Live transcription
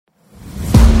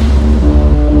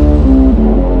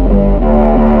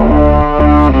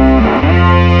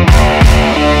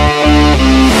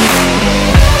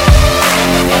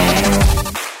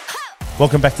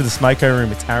Welcome back to the Smoko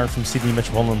Room. It's Aaron from Sydney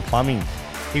Metropolitan Plumbing.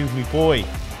 Here with me boy,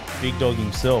 big dog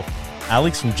himself,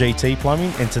 Alex from GT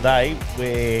Plumbing. And today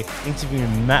we're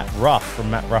interviewing Matt Ruff from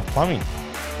Matt Ruff Plumbing.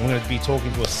 I'm going to be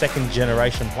talking to a second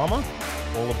generation plumber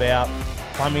all about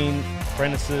plumbing,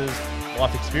 apprentices,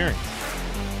 life experience.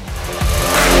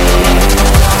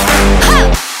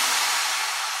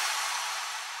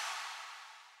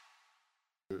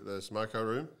 The Smoko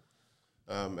Room.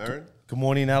 Aaron. Good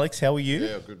morning, Alex. How are you?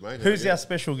 Yeah, good, mate. Who's our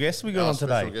special guest we got on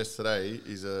today? Our special guest today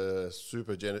is a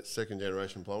second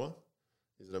generation plumber.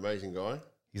 He's an amazing guy.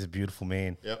 He's a beautiful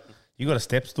man. Yep. You got a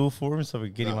step stool for him so we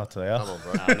can get him up to the house? Come on,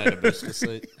 bro. I need a booster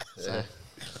seat. Yeah.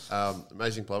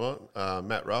 Amazing plumber.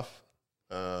 Matt Ruff.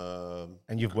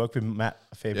 And you've worked with Matt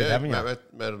a fair bit, haven't you?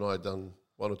 Matt and I have done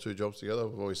one or two jobs together.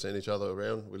 We've always seen each other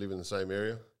around. We live in the same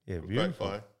area. Yeah, Great beautiful.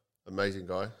 guy. Amazing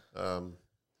guy.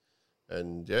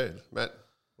 And yeah, Matt,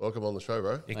 welcome on the show,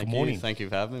 bro. Yeah, good morning. Thank you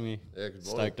for having me. Yeah, good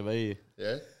morning. Stoked to be Yeah.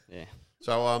 here. Yeah.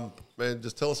 So, man,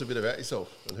 just tell us a bit about yourself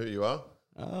and who you are.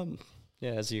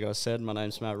 Yeah, as you guys said, my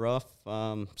name's Matt Ruff.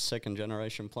 Second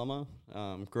generation plumber.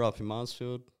 Grew up in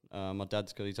Marsfield. My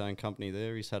dad's got his own company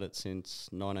there. He's had it since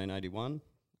 1981.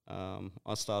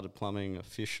 I started plumbing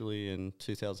officially in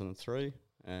 2003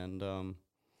 and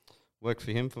worked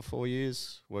for him for 4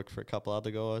 years. Worked for a couple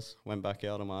other guys. Went back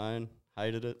out on my own.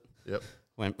 Hated it. Yep.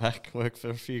 Went back, worked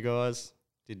for a few guys.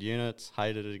 Did units.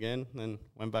 Hated it again. Then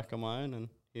went back on my own and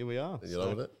here we are. And you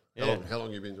loving it? Yeah. How long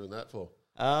have you been doing that for?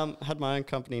 Had my own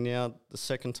company now. The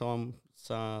second time,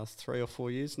 it's 3 or 4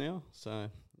 years now. So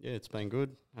yeah, it's been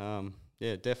good.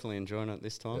 Yeah, definitely enjoying it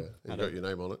this time. Yeah, you got your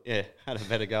name on it. Yeah, had a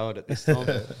better go at it this time.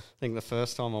 I think the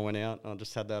first time I went out, I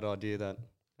just had that idea that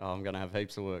I'm going to have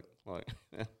heaps of work. Like,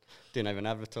 didn't even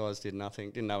advertise, did nothing,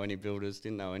 didn't know any builders,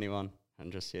 didn't know anyone,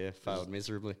 and just failed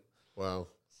miserably. Wow,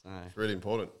 So it's really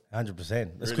important. 100%.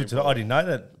 That's Really good to know. I didn't know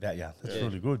that about you. That's Yeah.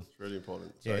 really good. It's really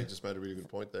important. So Yeah. you just made a really good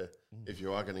point there. If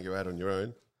you are going to go out on your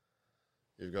own,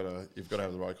 you've got to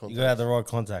have the right contact. You got to have the right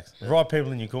contacts, the right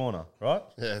people in your corner, right?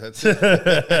 Yeah, that's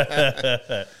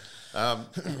it.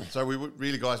 So we would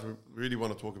really, guys, we really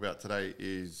want to talk about today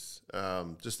is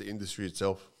just the industry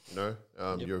itself. You know,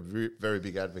 you're a very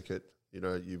big advocate. You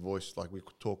know, you voice, like, we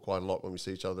talk quite a lot when we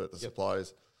see each other at the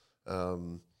suppliers.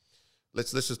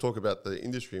 Let's just talk about the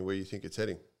industry and where you think it's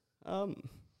heading.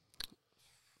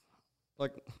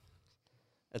 Like,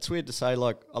 it's weird to say,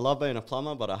 like, I love being a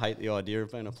plumber, but I hate the idea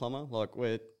of being a plumber. Like,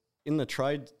 we're in the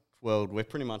trade world, we're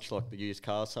pretty much like the used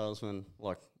car salesman,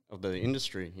 like, of the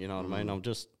industry, you know what I mean? I'm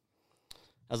just,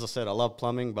 as I said, I love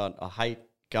plumbing, but I hate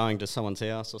going to someone's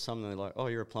house or something. They're like, oh,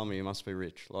 you're a plumber, you must be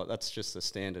rich. Like, that's just the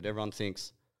standard. Everyone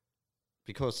thinks,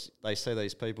 because they see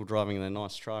these people driving their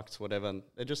nice trucks, whatever,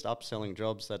 they're just upselling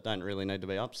jobs that don't really need to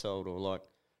be upsold, or like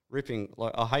ripping.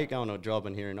 Like, I hate going to a job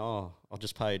and hearing, oh, I've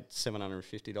just paid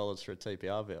 $750 for a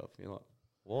TPR valve. You're like,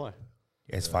 why?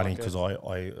 Yeah, it's funny because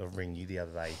I rang you the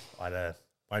other day. I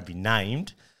won't be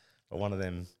named, but one of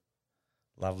them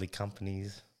lovely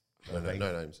companies. No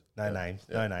names. No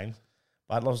names.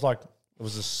 But it was like, it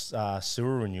was a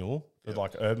sewer renewal with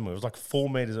like urban. It was like 4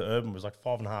 meters of urban. It was like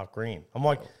 $5.5 grand. I'm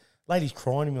like, lady's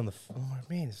crying to me on the phone. I'm like,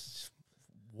 man, it's just,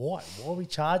 why? What are we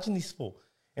charging this for?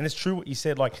 And it's true what you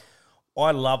said. Like,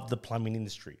 I love the plumbing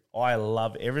industry. I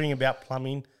love everything about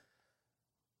plumbing.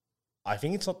 I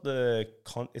think it's not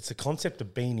it's the concept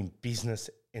of being in business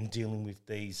and dealing with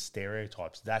these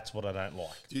stereotypes. That's what I don't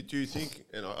like. Do you think,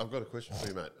 and I've got a question for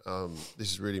you, Matt.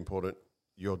 This is really important.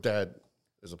 Your dad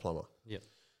is a plumber. Yep.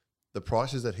 The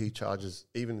prices that he charges,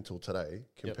 even until today,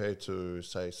 compared to,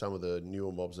 say, some of the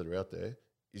newer mobs that are out there,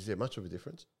 is there much of a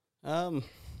difference?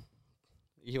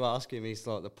 You ask him, he's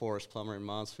like the poorest plumber in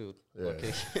Marsfield. Yeah. Like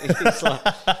he's like,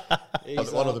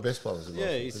 One of the best plumbers in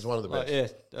Marsfield. he's one of the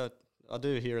best. I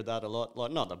do hear that a lot.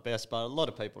 Like, not the best, but a lot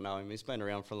of people know him. He's been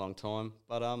around for a long time.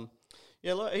 But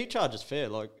like, he charges fair.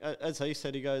 Like, as he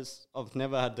said, he goes, I've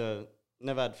never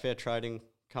had fair trading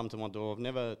come to my door. I've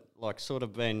never, like, sort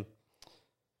of been.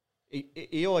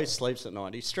 He always sleeps at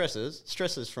night. He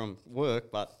stresses from work,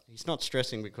 but he's not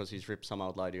stressing because he's ripped some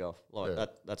old lady off. Like,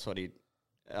 that's what he.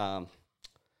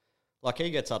 Like,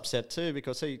 he gets upset too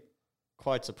because he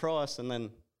quotes a price and then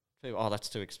people, oh, that's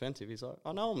too expensive. He's like,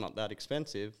 I know I'm not that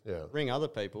expensive. Yeah. Ring other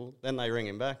people. Then they ring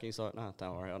him back. He's like, no,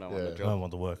 don't worry, I don't want the I job. don't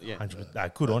want the work. Yeah.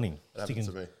 100%. Good on him. That happens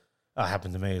to me. That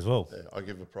happened to me as well. Yeah, I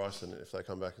give a price, and if they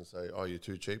come back and say, "Oh, you're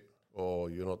too cheap," or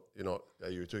 "You're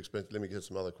too expensive," let me get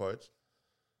some other quotes.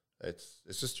 It's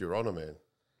just your honour, man.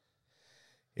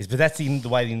 But that's the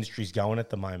way the industry's going at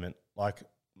the moment. Like,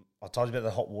 I told you about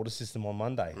the hot water system on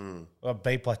Monday. I got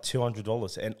beat by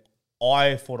 $200, and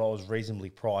I thought I was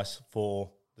reasonably priced for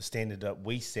the standard that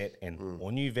we set, and all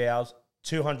new valves,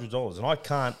 $200, and I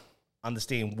can't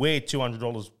understand where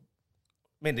 $200.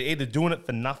 Man, they're either doing it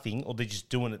for nothing or they're just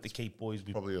doing it to keep boys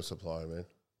with. Probably your supplier, man.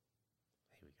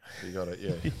 You got it,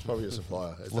 yeah. It's probably your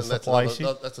supplier.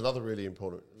 That's another really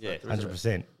important factor,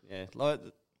 100%. Yeah, like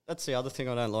that's the other thing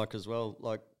I don't like as well.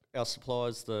 Like our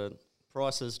suppliers, the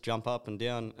prices jump up and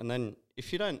down, and then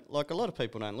if you don't, like a lot of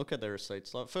people don't look at their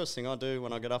receipts. Like first thing I do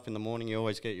when I get up in the morning, you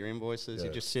always get your invoices.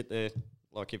 You just sit there,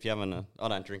 like if you're having I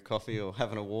don't drink coffee or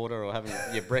having a water or having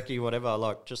your brekkie, whatever. I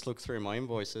like just look through my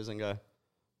invoices and go,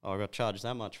 oh, I got charged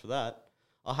that much for that.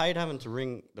 I hate having to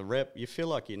ring the rep. You feel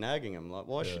like you're nagging them. Like,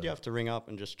 why should you have to ring up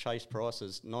and just chase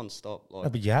prices non-stop? Like, No,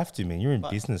 but you have to, man. You're in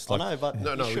business. I Like, know, but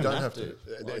No, you we don't shouldn't have to.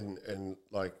 And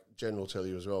like Jen will tell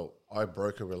you as well, I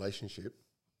broke a relationship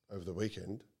over the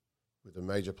weekend with a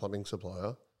major plumbing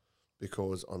supplier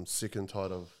because I'm sick and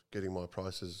tired of getting my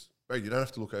prices. Bro, you don't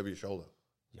have to look over your shoulder.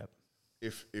 Yep.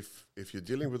 If you're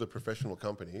dealing with a professional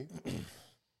company,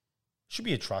 should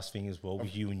be a trust thing as well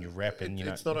with you and your rep, and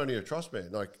it's not only a trust,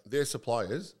 man. Like their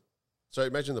suppliers. So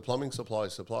imagine the plumbing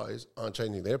suppliers aren't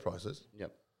changing their prices.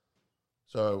 Yep.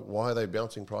 So why are they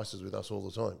bouncing prices with us all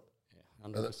the time?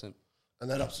 Yeah, 100%. And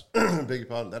that beg your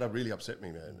pardon, that really upset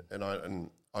me, man. And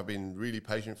I've been really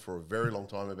patient for a very long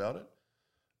time about it.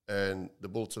 And the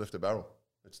bullet's left the barrel.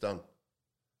 It's done.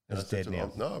 It's dead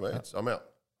now. No, man, I'm out.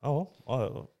 Oh,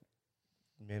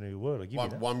 man of your word, I give you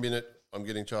that. 1 minute I'm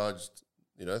getting charged,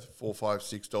 $4, $5,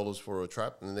 $6 for a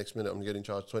trap, and the next minute I'm getting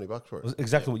charged $20 for it. It was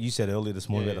exactly what you said earlier this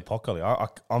morning about the pot gully.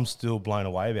 I'm still blown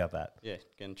away about that. Yeah,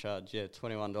 getting charged,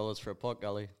 $21 for a pot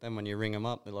gully. Then when you ring them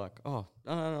up, they're like, oh,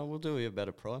 no, we'll do you a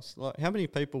better price. Like, how many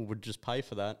people would just pay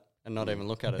for that and not even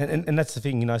look at it? And that's the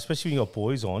thing, especially when you got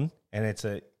boys on, and it's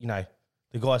the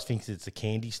guys think it's a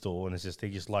candy store, and they're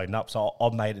just loading up. So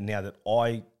I've made it now that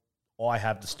I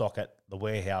have the stock at the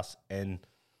warehouse, and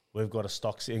we've got a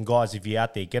stock. And guys, if you're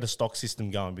out there, get a stock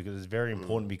system going, because it's very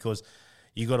important, because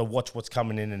you got to watch what's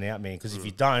coming in and out, man. Because if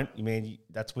you don't, man,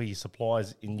 that's where your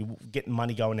supplies and you're getting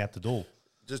money going out the door.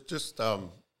 Just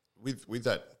with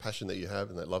that passion that you have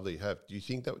and that love that you have, do you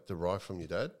think that derived from your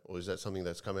dad, or is that something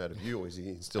that's come out of you, or is he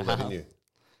instilled that in you?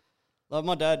 Like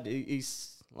my dad,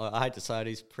 he's like, I hate to say it,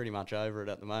 he's pretty much over it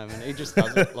at the moment. He just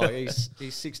doesn't. Like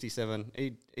he's 67.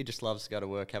 He just loves to go to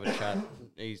work, have a chat.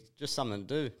 He's just something to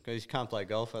do because he can't play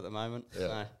golf at the moment.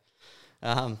 Yeah.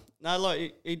 So, no,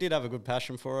 like he did have a good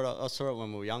passion for it. I saw it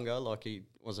when we were younger. Like he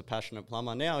was a passionate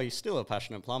plumber. Now he's still a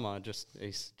passionate plumber.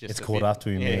 He's just it's caught up to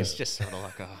him. Yeah, man. it's just sort of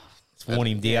like it's worn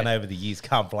him down over the years.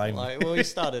 Can't blame him. Well, he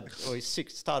started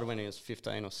when he was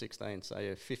 15 or 16.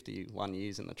 So 51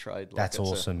 years in the trade. Like, that's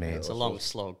awesome, man. It's a long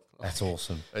slog. That's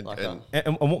awesome.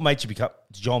 And what made you become?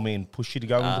 Did your man push you to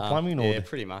go into plumbing? Or yeah,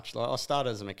 pretty much. Like I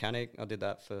started as a mechanic. I did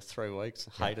that for 3 weeks.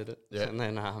 Hated it. Yeah. And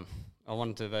then I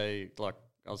wanted to be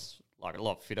I was like a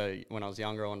lot fitter when I was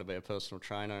younger. I wanted to be a personal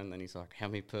trainer. And then he's like, "How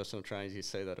many personal trainers you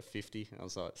see that are 50?" I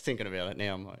was like, thinking about it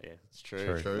now. I'm like, "Yeah, it's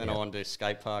true." Then I wanted to do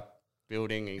skate park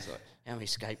building. He's like, "How many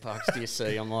skate parks do you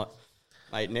see?" I'm like,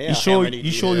 "Mate, now you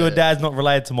sure your dad's not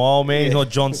related to my old man? He's not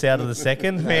John Souter the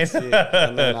second, man."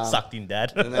 And then, sucked in,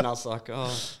 Dad. And then I was like,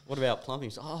 "Oh, what about plumbing?"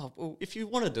 He's like, "Oh, well, if you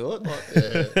want to do it,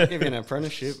 I'll give you an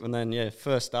apprenticeship." And then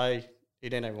first day he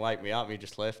didn't even wake me up. He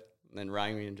just left and then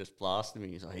rang me and just blasted me.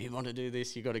 He's like, "You want to do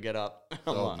this? You got to get up."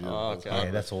 I'm like, "Oh, okay."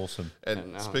 Yeah, that's awesome.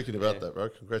 And speaking about that, bro,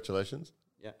 congratulations.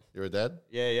 Yeah, you're a dad.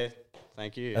 Yeah.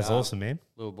 Thank you. That's awesome, man.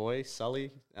 Little boy,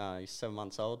 Sully, he's 7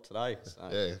 months old today. So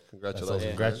yeah, congratulations. Awesome.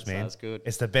 Congrats, man. That's good.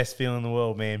 It's the best feeling in the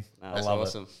world, man. I love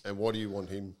awesome. It. And what do you want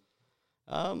him?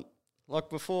 Like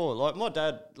before, like my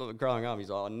dad, growing up, he's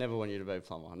like, "I never want you to be a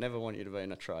plumber. I never want you to be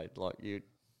in a trade. Like you,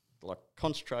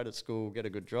 concentrate at school, get a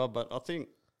good job." But I think,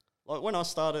 like when I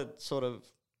started, sort of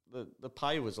the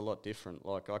pay was a lot different.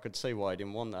 Like I could see why he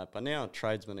didn't want that. But now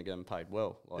tradesmen are getting paid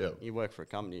well. Like you work for a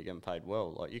company, you're getting paid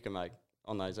well. Like you can make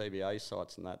on those EBA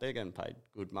sites and that, they're getting paid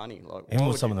good money. Like even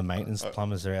with some of the maintenance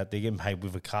plumbers are out there getting paid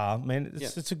with a car, man.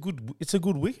 It's a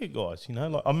good wicket, guys.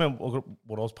 Like I remember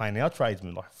what I was paying our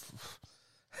tradesmen. Like,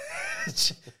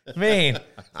 man,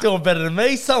 doing better than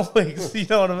me some weeks. You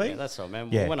know what I mean? Yeah, that's right, man.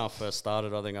 Yeah. When I first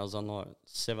started, I think I was on like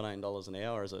 $17 an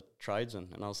hour as a tradesman,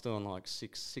 and I was doing like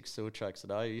six sewer tracks a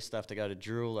day. I used to have to go to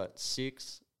Dural at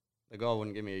 6. The guy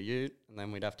wouldn't give me a ute, and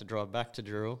then we'd have to drive back to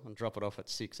Dural and drop it off at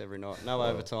 6 every night. No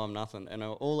overtime, nothing. And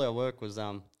all our work was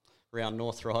around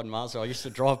North Ryde, Mars. I used to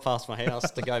drive past my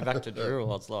house to go back to Dural. I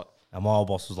was like, and my old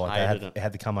boss was like, they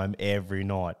had to come home every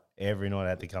night. Every night I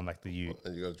had to come back to the ute.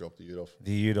 And you got to drop the ute off.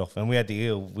 The ute off. And we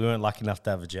weren't lucky enough to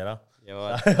have a Jetta.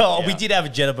 Yeah, well, we did have a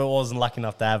Jetta, but I wasn't lucky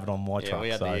enough to have it on my truck. We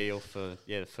had so. the eel for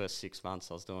the first 6 months.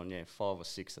 I was doing 5 or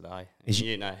 6 a day. And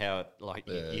you know how it,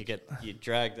 you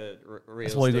drag the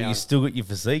reels. That's why down. you still got your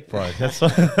physique, bro. That's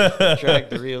drag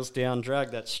the reels down,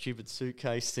 drag that stupid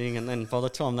suitcase thing, and then by the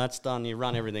time that's done, you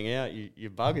run everything out.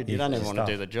 You're buggered. You don't even want to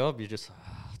do the job. You just.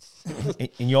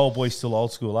 And your old boy's still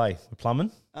old school, eh? With plumbing?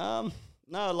 No,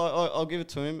 I'll give it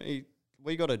to him.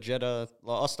 We got a Jetta.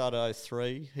 I started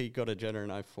 03. He got a Jetta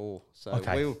in 04. So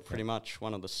we were pretty much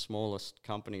one of the smallest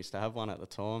companies to have one at the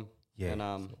time. Yeah.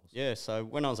 And so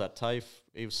when I was at TAFE,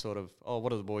 he was sort of,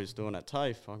 what are the boys doing at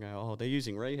TAFE? I go, they're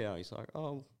using Rehow. He's like,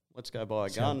 let's go buy a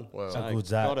gun. Wow. So How good's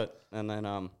that? got it. And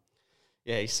then,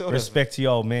 he sort Respect to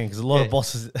your old man, because a lot of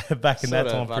bosses back in that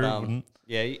time period wouldn't.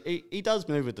 Yeah, he does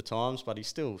move with the times, but he's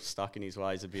still stuck in his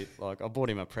ways a bit. Like, I bought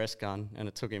him a press gun, and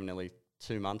it took him nearly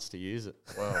 2 months to use it.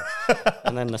 Wow.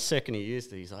 And then the second he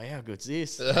used it, he's like, how good's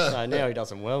this? So now he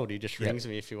doesn't weld. He just rings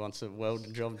me if he wants a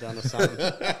welding job done or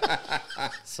something.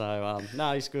 So,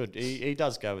 no, he's good. He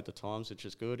does go with the times, which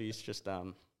is good. He's just,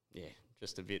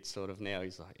 just a bit sort of now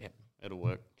he's like, it'll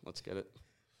work. Let's get it.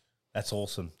 That's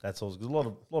awesome. That's awesome. 'Cause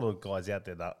a lot of guys out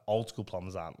there that old school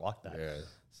plumbers aren't like that. Yeah.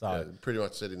 So pretty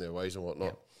much set in their ways and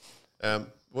whatnot. Yeah.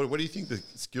 What do you think the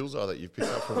skills are that you've picked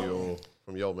up from your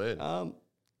old man?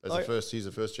 He's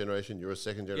a first generation, you're a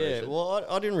second generation. Yeah, well,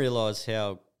 I didn't realise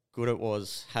how good it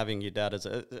was having your dad as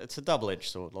it's a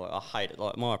double-edged sword. Like, I hate it.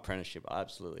 Like, my apprenticeship, I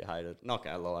absolutely hated it. Not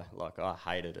going to lie. Like, I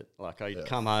hated it. Like, I'd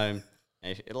come home,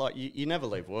 and you never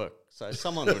leave work. So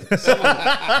someone would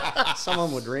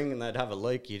ring and they'd have a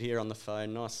leak. You'd hear on the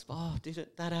phone,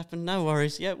 that happen? No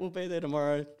worries. Yeah, we'll be there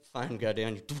tomorrow. Phone go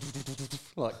down,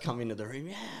 like come into the room,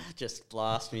 just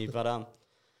blast me. But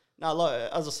no,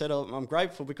 like as I said, I'm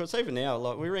grateful because even now,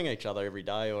 like we ring each other every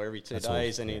day or every 2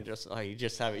 days, and he'll just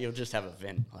have a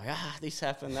vent, like this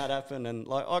happened, that happened, and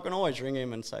like I can always ring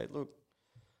him and say, look,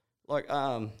 like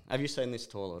have you seen this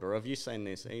toilet or have you seen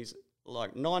this? And he's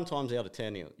like 9 times out of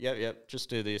 10, yep, just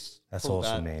do this. That's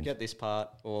awesome, man. Get this part,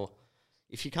 or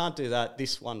if you can't do that,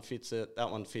 this one fits it,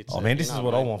 that one fits it. Oh, man, this is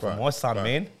what I want from my son,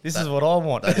 man. This is what I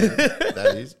want.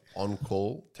 That is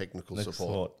on-call technical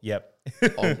support. Yep.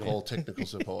 On-call technical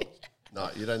support. No,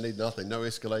 you don't need nothing. No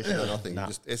escalation, no nothing. Nah.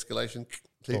 Just escalation,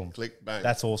 click, click, bang.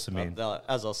 That's awesome, man.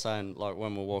 As I was saying, like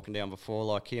when we were walking down before,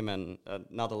 like him and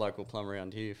another local plumber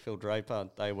around here, Phil Draper,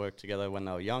 they worked together when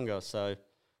they were younger. So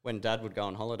when Dad would go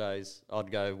on holidays, I'd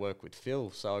go work with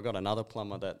Phil. So I got another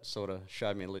plumber that sort of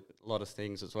showed me a lot of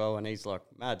things as well. And he's like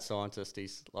mad scientist.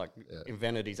 He's like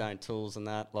invented his own tools and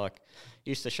that. Like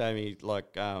he used to show me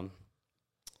like a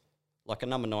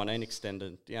number 19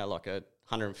 extender, like a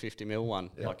 150 mil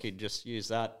one. Yep. Like he'd just use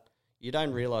that. You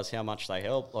don't realise how much they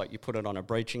help. Like you put it on a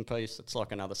breaching piece, it's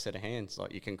like another set of hands.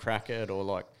 Like you can crack it, or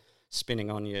like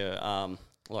spinning on your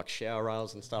like shower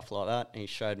rails and stuff like that. And he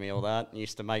showed me all that. And he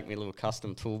used to make me little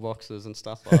custom toolboxes and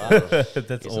stuff like that.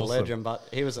 That's He's awesome. a legend. But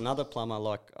he was another plumber.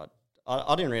 Like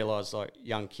I didn't realise like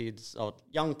young kids or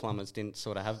young plumbers didn't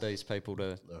sort of have these people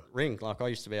to ring. Like I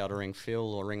used to be able to ring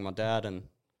Phil or ring my dad and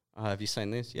have you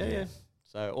seen this? Yeah.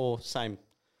 So or same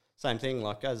thing.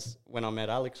 Like as when I met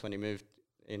Alex when he moved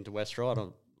into West Ryde, I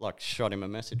like shot him a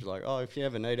message like, if you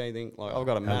ever need anything, like I've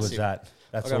got a massive. That's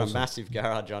I've got awesome. a massive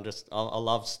garage. I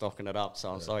love stocking it up.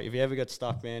 So I was like, if you ever get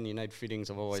stuck, man, you need fittings.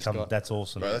 I've always got. That's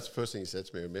awesome. Bro, that's the first thing he said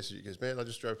to me. A message. He goes, man, I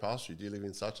just drove past you. Do you live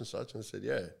in such and such? And I said,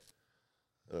 yeah.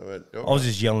 And I went, I was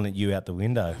just yelling at you out the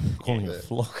window, calling you a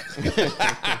flock.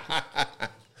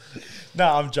 No,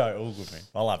 I'm joking. All good, man.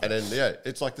 I love it. And then,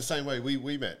 it's like the same way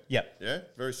we met. Yep. Yeah,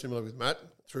 very similar with Matt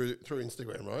through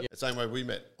Instagram, right? The same way we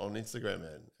met on Instagram,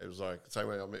 man. It was like the same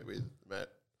way I met with Matt.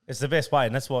 It's the best way,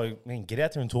 and that's why, man, get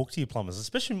out there and talk to your plumbers,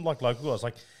 especially like local guys.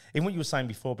 Like, even what you were saying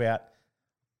before about,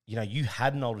 you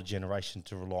had an older generation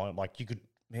to rely on. Like, you could,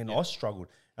 man, I struggled.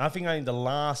 And I think only the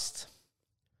last,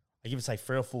 I give it say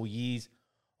 3 or 4 years,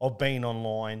 I've been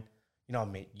online. I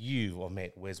met you, I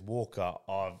met Wes Walker,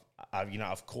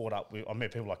 I've caught up with, I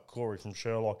met people like Corey from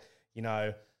Sherlock,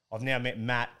 I've now met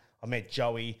Matt, I met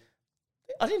Joey.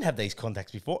 I didn't have these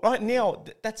contacts before. Right now,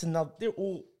 that's another, they're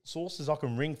all sources I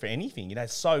can ring for anything.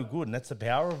 It's so good, and that's the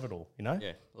power of it all,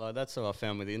 Yeah, like that's what I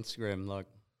found with Instagram. Like,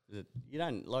 you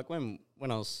don't, like when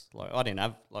I was, like, I didn't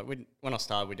have, like, when I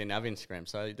started, we didn't have Instagram.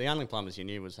 So the only plumbers you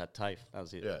knew was at TAFE. That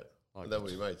was it. Yeah, like, that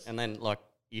was your mates. And then, like,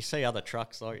 you see other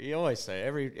trucks, like, you always see,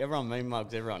 everyone meme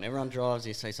mugs everyone drives,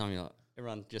 you see something, like,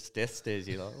 everyone just death stares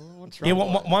you, like, what's wrong?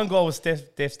 Yeah, one guy was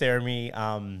death staring me.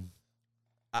 I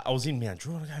was in Mount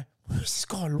Druitt, I go, where's this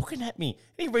guy looking at me?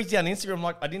 And he reads down Instagram,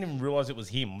 like, I didn't even realise it was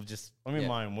him. I'm in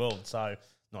my own world. So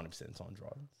 90% of the time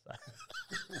driving. So.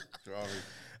 Driving.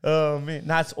 Oh, man.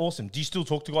 No, that's awesome. Do you still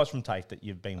talk to guys from TAFE that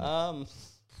you've been with?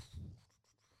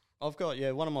 I've got,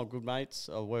 one of my good mates.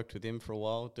 I worked with him for a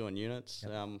while doing units.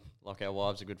 Yep. Like our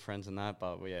wives are good friends and that,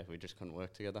 but we just couldn't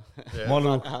work together. Yeah.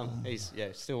 But, he's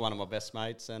still one of my best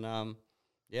mates, and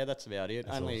that's about it.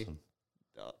 That's Only awesome.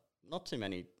 Not too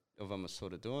many of them are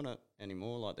sort of doing it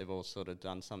anymore. Like they've all sort of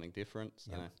done something different.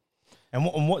 So. Yep.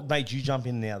 And what made you jump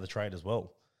in and out of the trade as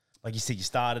well? Like you said, you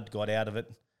started, got out of it,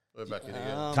 We're back in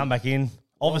again. come back in.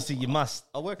 Obviously, you must.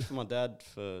 I worked for my dad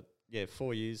for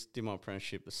 4 years. Did my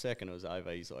apprenticeship. The second it was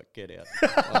over, he's like, "Get out."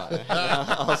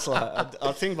 I was like,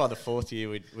 I think by the fourth year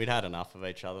we'd had enough of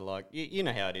each other. Like you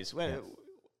know how it is.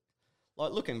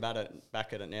 Like looking back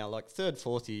at it now, like third,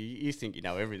 fourth year, you think you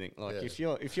know everything. Like if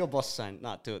your boss is saying,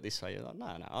 "No, do it this way," you're like, "No,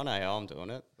 I know how I'm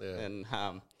doing it." Yeah. And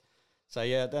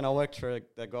then I worked for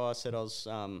the guy. I said I was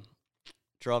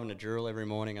driving a drill every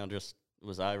morning. I just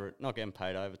was over it, not getting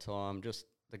paid overtime. Just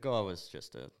the guy was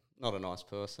just not a nice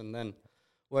person. Then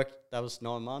that was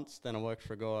 9 months. Then I worked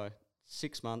for a guy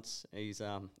 6 months. He's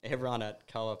everyone at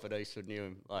Co-op at Eastwood knew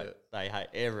him. Like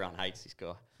everyone hates this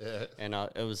guy. Yeah. And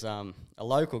it was a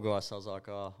local guy, so I was like,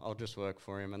 oh, I'll just work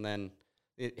for him. And then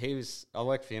I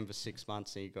worked for him for 6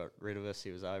 months. And he got rid of us.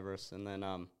 He was over us. And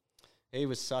then he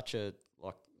was such a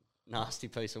nasty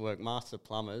piece of work. Master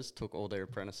plumbers took all their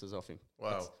apprentices off him.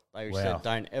 Wow. They said,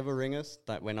 "Don't ever ring us.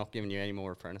 We're not giving you any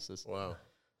more apprentices." Wow.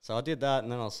 So I did that,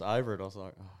 and then I was over it. I was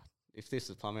like, oh, if this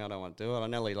is plumbing, I don't want to do it. I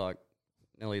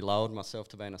nearly lowered myself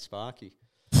to being a Sparky.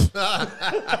 And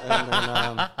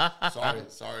then, sorry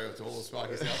to all the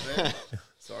Sparkies out there.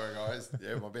 Sorry, guys.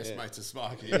 Yeah, my best mate's a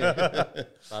Sparky.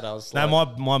 But I was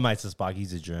my mate's a Sparky.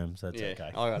 He's a germ, so it's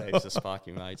okay. I got heaps of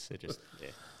Sparky mates. They're just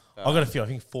I've got a few. I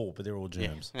think 4, but they're all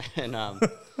germs. Yeah. And I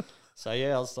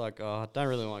was like, I don't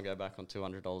really want to go back on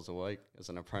 $200 a week as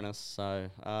an apprentice. So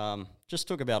just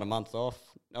took about a month off.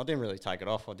 I didn't really take it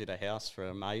off. I did a house for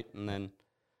a mate, and then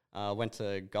went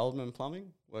to Goldman Plumbing,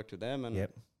 worked with them, and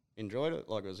enjoyed it.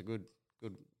 Like it was a good.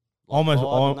 I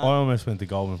almost went to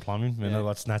Goldman Plumbing, and I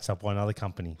got snatched up by another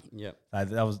company. Yep. That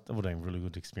would have been a really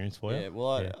good experience for you. Yeah,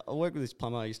 well, I worked with this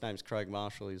plumber. His name's Craig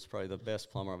Marshall. He's probably the best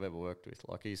plumber I've ever worked with.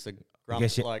 Like, he's the grump.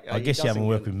 I guess you haven't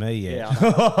worked with me yet.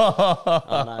 Yeah,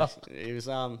 I know. He was,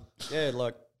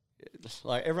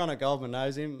 like everyone at Goldman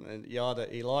knows him, and either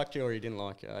he liked you or he didn't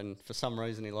like you. And for some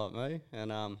reason, he liked me.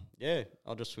 And, I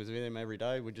just was with him every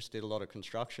day. We just did a lot of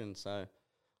construction, so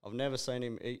I've never seen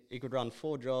him. He could run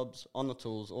 4 jobs on the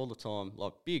tools all the time,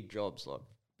 like big jobs,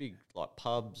 like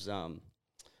pubs,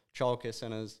 childcare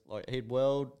centres. Like he'd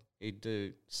weld, he'd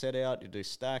do set out, he'd do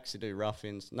stacks, he'd do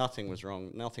rough-ins. Nothing was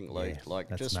wrong, nothing leaked.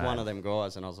 Like just mad. One of them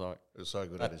guys, and I was like, it was so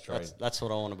good at his trade. That's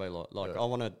what I want to be like. Like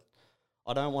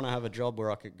I don't want to have a job where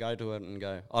I could go to it and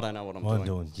go, I don't know what I'm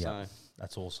doing. Yeah, so,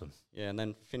 that's awesome. Yeah, and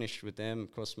then finished with them.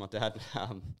 Of course, my dad,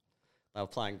 they were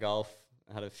playing golf.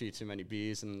 Had a few too many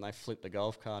beers, and they flipped the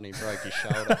golf cart, and he broke his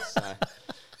shoulder. So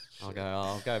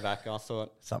I'll go back. I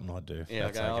thought something I'd do. Yeah,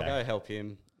 I'll go help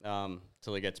him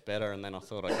till he gets better, and then I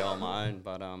thought I'd go on my own.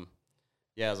 But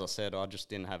as I said, I just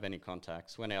didn't have any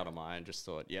contacts. Went out on my own. Just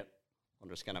thought, yep, I'm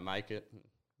just going to make it,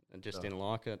 and just didn't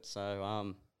like it.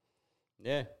 So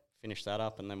finished that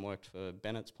up, and then worked for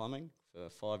Bennett's Plumbing for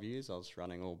 5 years. I was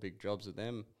running all big jobs with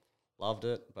them. Loved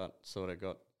it, but sort of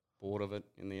got bored of it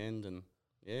in the end, and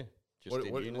What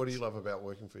do you love about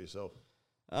working for yourself?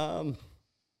 I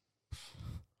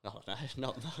don't know,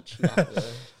 not much.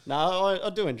 No, I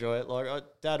do enjoy it. Like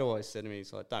Dad always said to me,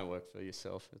 he's like, "Don't work for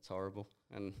yourself; it's horrible."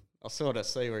 And I sort of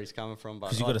see where he's coming from, but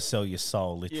because you've got to sell your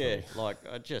soul, literally. Yeah, like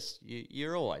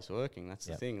you're always working. That's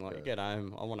the thing. Like you get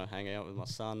home, I want to hang out with my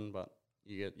son, but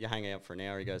you hang out for an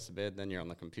hour, he goes to bed, then you're on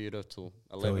the computer till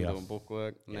 11 doing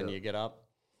bookwork, and then you get up.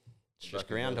 It's just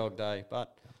Groundhog Day,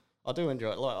 but I do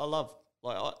enjoy it. Like I love.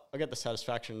 Like I get the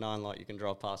satisfaction knowing like you can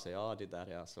drive past there. Oh, I did that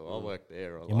house, or I worked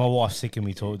there. Or my wife's sick of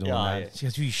me talking that. Yeah. She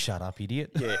goes, "You shut up,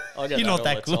 idiot." Yeah, I get You're that not all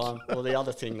that the good. time. Well, the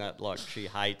other thing that like she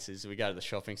hates is we go to the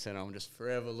shopping centre. I'm just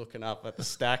forever looking up at the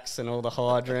stacks and all the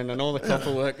hydrant and all the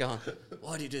copper work. Going,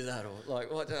 why do you do that? Or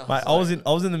like what? Mate, I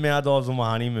was in the Maldives on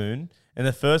my honeymoon, and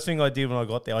the first thing I did when I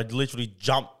got there, I literally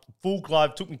jumped full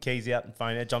glove, took my keys out and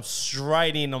phone out, jumped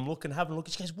straight in. I'm having a look.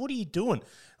 She goes, "What are you doing?"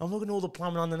 I'm looking at all the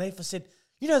plumbing underneath. I said,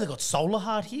 "You know they've got solar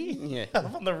heart here." Yeah.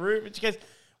 I'm on the roof, and she goes,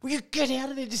 "Will you get out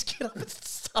of there? Just get up and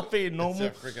stop here normal."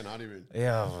 It's a freaking honeymoon.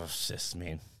 Yeah, it's just,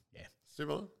 man. Yeah.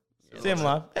 Similar.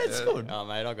 Similar. It's good. Oh,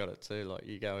 mate, I got it too. Like,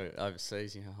 you go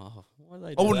overseas, you go, why do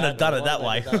they I wouldn't have done it that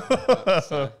way.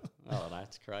 Oh, no,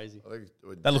 it's crazy. I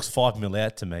think That looks $5 million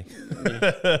out to me.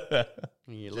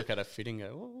 You look at a fitting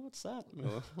and go, what's that?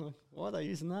 Why are they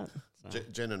using that? So.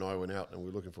 Jen and I went out and we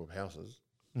were looking for houses.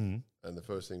 and the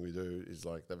first thing we do is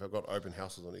like they've got open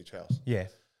houses on each house. Yeah.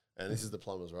 And this is the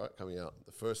plumbers, right, coming out.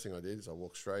 The first thing I did is I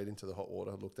walked straight into the hot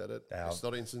water, looked at it. It's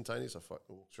not instantaneous. I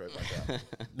walked straight back out.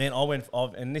 Man,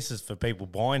 and this is for people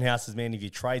buying houses, man. If you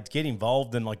trade, get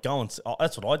involved and like go and.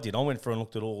 That's what I did. I went through and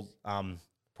looked at all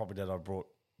property that I brought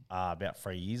about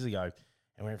 3 years ago,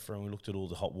 and went through and we looked at all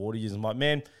the hot water users. I'm like,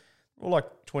 man, we're like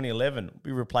 2011. We'll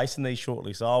be replacing these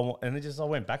shortly. So I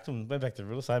went back to them, went back to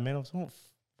real estate. Man, I was $5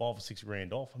 or $6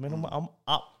 grand off. I mean, I'm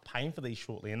up paying for these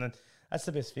shortly, and then. That's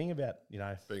the best thing about, being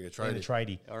a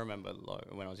tradie. I remember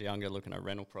like when I was younger looking at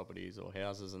rental properties or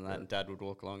houses and that, and Dad would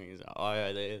walk along and he's like,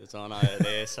 oh, there's an IO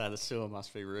there, so the sewer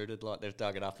must be rooted, like they've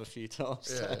dug it up a few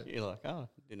times. Yeah. So you're like, oh,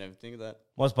 didn't even think of that.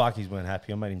 My Sparkies weren't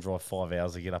happy. I made him drive 5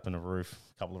 hours to get up in a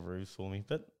couple of roofs for me,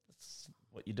 but that's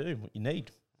what you do, what you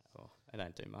need. Oh, I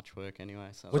don't do much work anyway,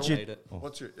 so I need it.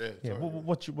 What's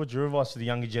what's your advice to the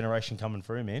younger generation coming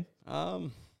through, man?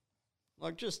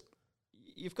 Like just,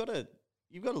 you've got to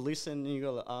listen and you've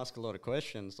got to ask a lot of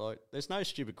questions. Like, there's no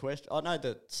stupid question. I know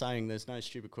that saying there's no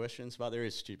stupid questions, but there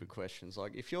is stupid questions.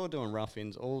 Like, if you're doing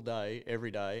rough-ins all day, every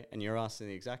day, and you're asking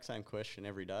the exact same question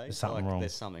every day, there's something wrong.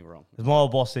 There's something wrong. As my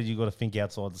old boss said, you've got to think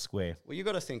outside the square. Well, you've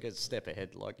got to think a step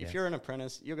ahead. Like, if you're an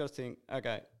apprentice, you've got to think,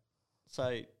 okay,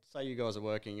 say you guys are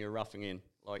working, you're roughing in.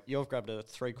 Like, you've grabbed a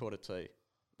 3/4 tee.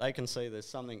 They can see there's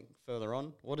something further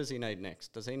on. What does he need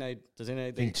next? Does he need the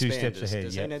expanders? 2 steps ahead,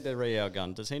 does he need the Rio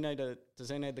gun? Does he need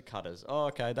the cutters? Oh,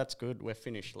 okay, that's good. We're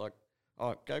finished. Like,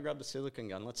 oh, go grab the silicone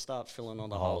gun. Let's start filling all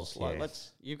the holes. Like,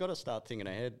 you've got to start thinking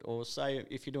ahead. Or say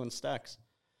if you're doing stacks,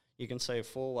 you can see a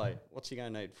 4-way. What's he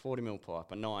going to need? 40 mil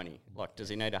pipe, a 90. Like, does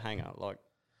he need a hanger? Like,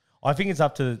 I think it is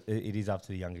up to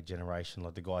the younger generation.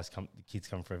 Like the kids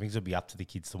come through. I think it'll be up to the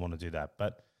kids to want to do that.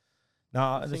 But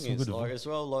no, the thing is, like as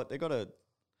well, like they got to.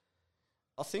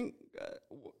 I think,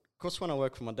 of course, when I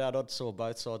worked for my dad, I saw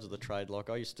both sides of the trade. Like,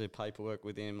 I used to do paperwork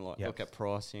with him, like look at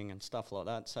pricing and stuff like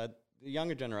that. So the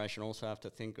younger generation also have to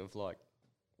think of, like,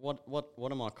 what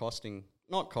am I costing?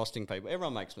 Not costing people.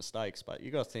 Everyone makes mistakes, but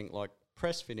you got to think, like,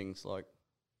 press fittings, like,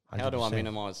 100%. How do I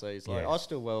minimise these? Like, I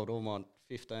still weld all my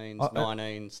 15s,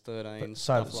 19s, 13s.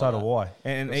 So do I.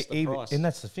 And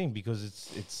that's the thing,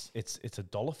 because it's a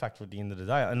dollar factor at the end of the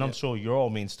day. And I'm sure your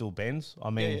old man still bends.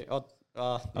 I mean...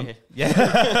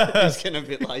 He's getting a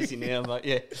bit lazy now, but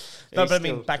yeah. No, but I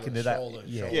mean, back in the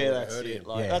day, that's it.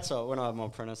 Like that's when I had my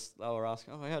apprentice, they were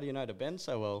asking, "Oh, how do you know to bend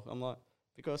so well?" I'm like,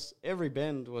 because every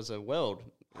bend was a weld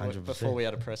 100%. Before we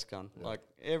had a press gun. Yeah. Like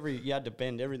you had to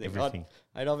bend everything.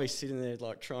 I'd be sitting there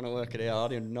like trying to work it out. I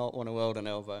did not want to weld an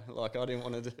elbow. Like I didn't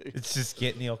want to do. It's just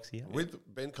getting the oxy. With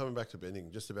Ben, coming back to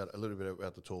bending, just about a little bit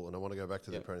about the tool, and I want to go back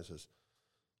to the apprentices.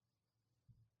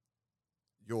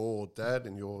 Your dad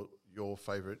and your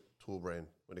favourite tool brand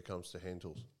when it comes to hand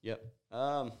tools? Yep.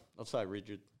 I'd say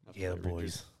Rigid. The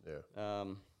boys. Rigid. Yeah.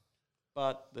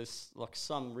 But there's like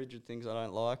some Rigid things I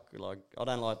don't like. Like I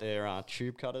don't like their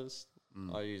tube cutters.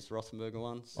 I use Rothenberger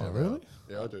ones. Oh, really?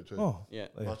 Yeah, I do too. Oh, yeah.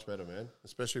 Much better, man.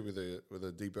 Especially with a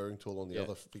deburring tool on the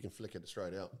other. You can flick it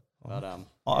straight out. But okay,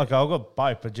 I've got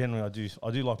both, but generally I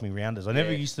do like me rounders. I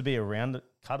never used to be a round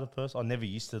cutter person. I never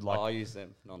used to like. I use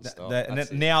them non-stop.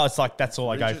 Now it's like that's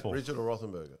all Rigid, I go for. Rigid or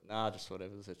Rothenberger? Nah, just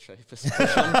whatever's the cheapest.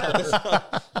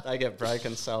 They get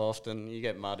broken so often. You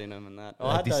get mud in them and that.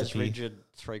 I had those Rigid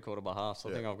 3/4 by half. So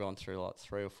I think I've gone through like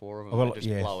 3 or 4 of them. They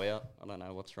just blow out. I don't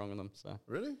know what's wrong with them. So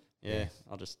really? Yeah,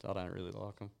 I don't really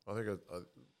like them. I think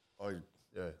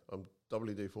I'm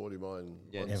WD-40 mine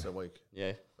once a week.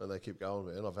 Yeah. And they keep going,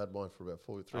 man. I've had mine for about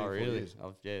 3 or 4 years.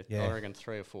 I reckon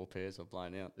 3 or 4 pairs have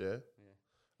blown out. Yeah.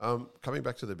 Coming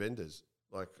back to the benders,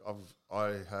 like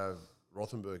I have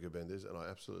Rothenberger benders and I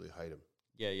absolutely hate them.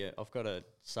 Yeah. I've got a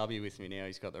subby with me now.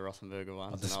 He's got the Rothenberger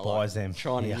ones. I despise them.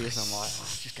 Trying to use them. I'm like,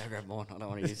 just go grab mine. I don't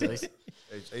want to use these.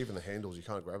 Even the handles, you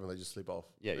can't grab them. They just slip off.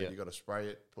 Yeah. You got to spray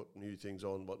it, put new things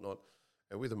on, whatnot.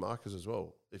 And with the markers as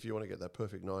well, if you want to get that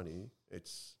perfect 90,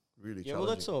 it's really challenging. Well,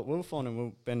 that's all. We were finding we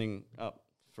were bending up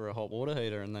for a hot water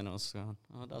heater, and then I was going,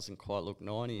 it doesn't quite look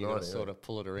 90. You got to sort of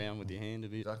pull it around with your hand a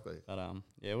bit. Exactly. But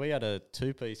we had a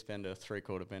 2-piece bender,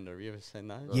 3/4 bender. Have you ever seen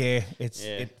those? Yeah,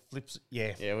 it flips.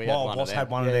 Yeah, we had one of them. Had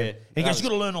one of them. He goes, you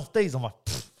got to learn off these. I'm like,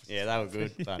 pfft. Yeah, they were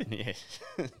good, but yeah.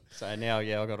 So now,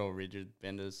 I got all Rigid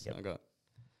benders. Yep.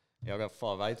 I got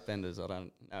 5/8 benders. I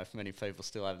don't know if many people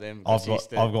still have them. I've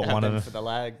got one of them for the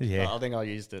lag. Yeah, I think I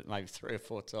used it maybe 3 or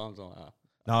 4 times. I'm like,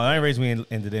 no, the only reason we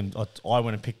ended them, I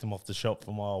went and picked them off the shop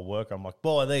for my old worker. I'm like,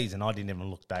 buy these, and I didn't even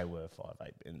look. They were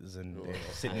 5/8 benders, and they're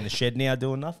sitting in the shed now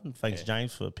doing nothing. Thanks,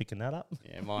 James, for picking that up.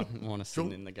 Yeah, mine are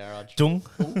sitting in the garage. Dung.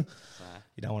 You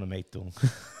don't want to meet Dung.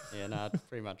 Yeah, no,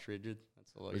 pretty much Rigid.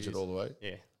 That's all I use. Rigid all the way.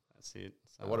 Yeah. That's it.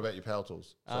 So, What about your power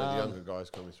tools? So the younger guys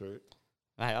coming through.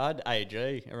 Hey, I had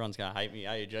AEG. Everyone's going to hate me,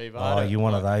 AEG. But Oh, you're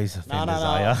one of those offenders, no.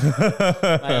 are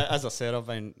you? Mate, as I said, I've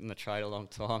been in the trade a long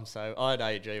time. So I had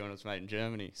AEG when it was made in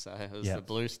Germany. So it was the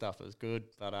blue stuff. It was good.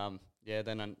 But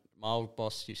then my old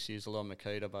boss used to use a lot of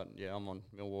Makita. But yeah, I'm on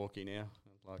Milwaukee now.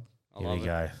 Like, Here we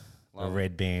go. The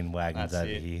red bandwagons over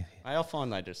here. Mate, I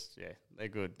find they're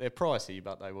good. They're pricey,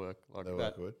 but they work. Like They that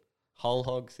work good. whole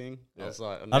hog thing. Yeah. I was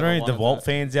like, Are there any DeWalt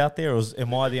fans out there, or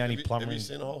am I the only plumber? Have you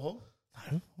seen a whole hog?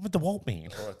 No, I'm a DeWalt man.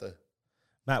 Right there.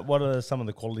 Matt, what are some of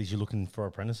the qualities you're looking for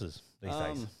apprentices these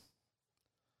days?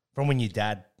 From when your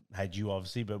dad had you,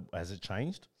 obviously, but has it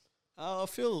changed? I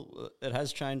feel it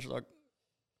has changed. Like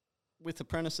with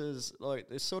apprentices, like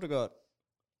they sort of got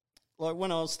like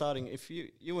when I was starting. If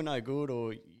you were no good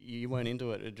or you weren't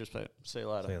into it, it'd just be see you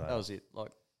later. That was it.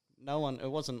 Like no one. It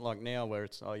wasn't like now where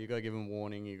it's you got to give them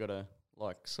warning. You got to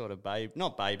like sort of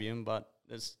not baby them, but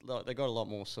it's like they got a lot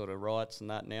more sort of rights and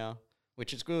that now,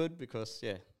 which is good because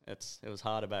it was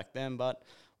harder back then. But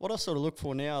what I sort of look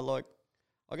for now, like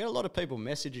I get a lot of people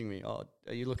messaging me, are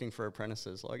you looking for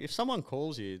apprentices? Like if someone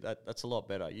calls you, that's a lot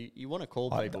better. You want to call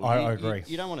people. I agree.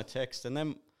 You don't want to text. And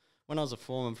then when I was a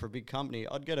foreman for a big company,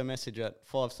 I'd get a message at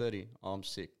 5:30, I'm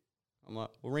sick. I'm like,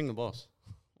 well, ring the boss.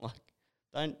 Like,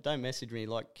 don't message me.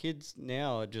 Like kids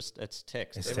now are just, it's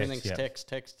text. Everything's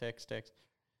text.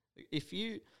 If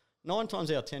you, 9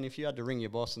 times out of 10, if you had to ring your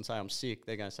boss and say, I'm sick,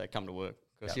 they're going to say, come to work.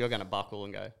 Because you're going to buckle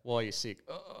and go, why are you sick?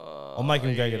 I'll make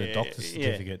them go get a doctor's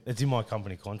certificate. It's in my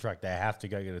company contract. They have to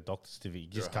go get a doctor's certificate. You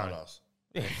just can't.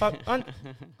 Yeah, fuck,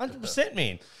 100%,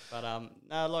 man. But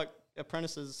no, like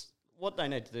apprentices, what they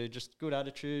need to do, just good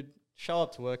attitude, show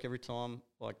up to work every time.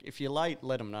 Like if you're late,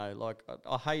 let them know. Like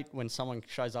I hate when someone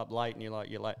shows up late and you're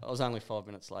late. I was only 5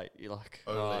 minutes late. You're like,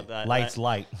 late's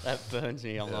late. That burns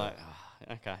me. I'm like,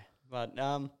 okay. But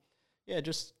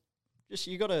just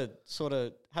you got to sort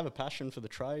of have a passion for the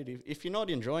trade. If you're not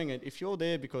enjoying it, if you're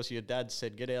there because your dad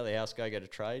said, get out of the house, go get a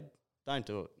trade, don't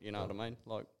do it. You know what I mean?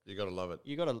 Like you got to love it.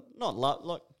 You got to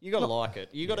you got to like it.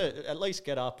 You got to at least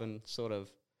get up and sort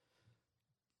of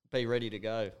be ready to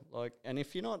go. Like, and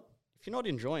if you're not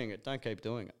enjoying it, don't keep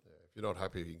doing it. If you're not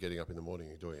happy, you're getting up in the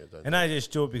morning and doing it. And they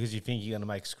just do it because you think you're going to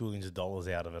make schoolings of dollars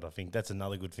out of it. I think that's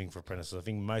another good thing for apprentices. I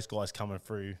think most guys coming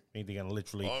through think they're going to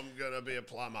literally, I'm going to be a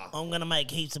plumber. I'm going to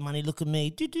make heaps of money. Look at me.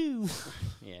 Do.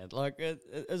 Yeah, like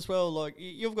as well, like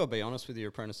you've got to be honest with your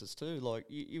apprentices too. Like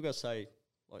you've got to say,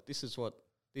 like, this is what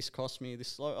this cost me.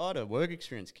 This, like, I had a work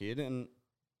experience kid and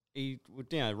he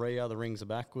would, read other rings are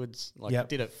backwards. Like he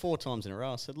did it 4 times in a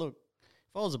row. I said, look,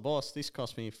 if I was a boss, this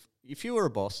cost me, if you were a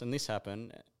boss and this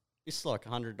happened, it's like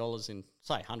 $100 in,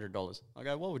 say $100. I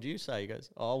go, what would you say? He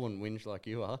goes, I wouldn't whinge like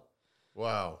you are.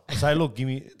 Wow. I say, look, give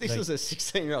me. This is a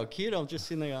 16-year-old kid. I'm just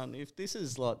sitting there going, if this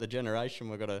is like the generation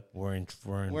we're in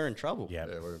trouble. Yeah,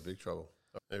 we're in big trouble.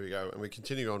 There we go. And we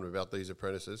continue on about these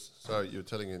apprentices. So you're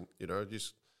telling him, your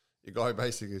guy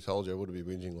basically told you I wouldn't be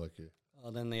whinging like you. Oh,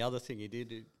 then the other thing he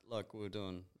did, like we were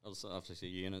doing, obviously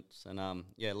units, and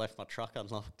left my truck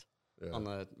unlocked on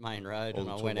the main road, and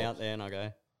I went out there and I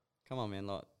go, come on, man,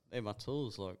 like, they're my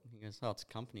tools. Like, he goes, it's a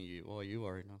company ute. Why are you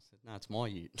worried? And I said, no, it's my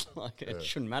ute. Like, it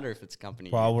shouldn't matter if it's company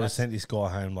ute. Well, I would have sent this guy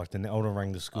home. Like, I would have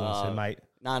rang the school and said, mate.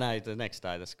 No, the next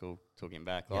day the school took him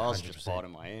back. Like, I was just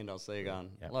biting my hand. I was there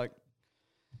going, like,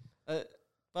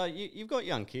 but you've got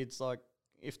young kids. Like,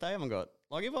 if they haven't got,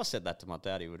 like, if I said that to my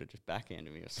dad, he would have just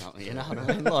backhanded me or something. You know what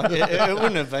I mean? Like, it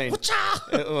wouldn't have been,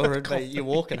 or it'd be you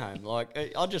walking home. Like,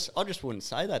 I just wouldn't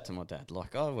say that to my dad.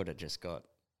 Like, I would have just got.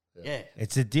 Yeah,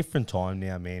 it's a different time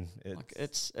now, man.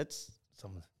 It's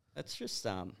just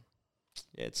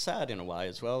it's sad in a way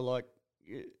as well. Like,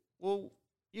 you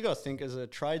got to think as a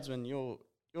tradesman, you're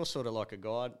sort of like a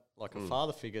guide, like a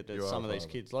father figure to some of these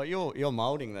kids. Like you're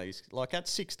molding these. Like at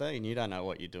 16, you don't know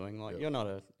what you're doing. Like you're not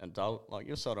an adult. Like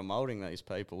you're sort of molding these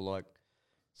people. Like,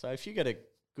 so if you get a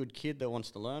good kid that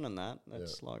wants to learn in that,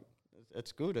 that's like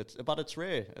it's good. But it's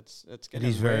rare. It's getting.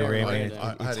 It is very rare, man.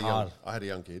 It's hard. I had a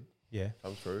young kid. Yeah.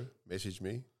 Come through, messaged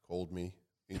me, called me,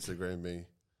 Instagrammed me,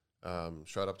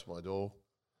 showed up to my door.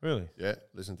 Really? Yeah,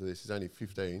 listen to this. He's only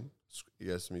 15. He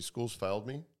goes to me, school's failed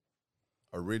me.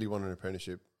 I really want an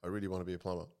apprenticeship. I really want to be a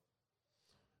plumber.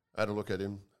 I had a look at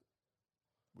him.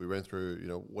 We went through,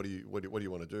 what do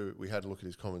you want to do? We had a look at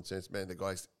his common sense. Man, the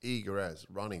guy's eager as,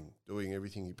 running, doing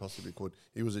everything he possibly could.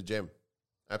 He was a gem,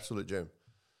 absolute gem.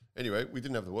 Anyway, we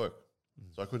didn't have the work.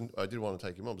 So I didn't want to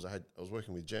take him on because I was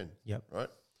working with Jen. Yep. Right?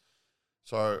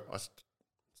 So I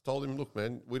told him, look,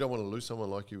 man, we don't want to lose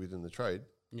someone like you within the trade.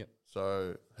 Yep.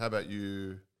 So how about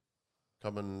you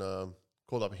come and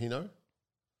call up Hino?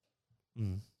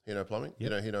 Hino Plumbing?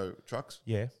 Yep. Hino Trucks?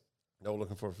 Yeah. They were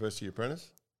looking for a first year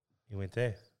apprentice. He went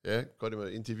there. Yeah, got him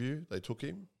an interview. They took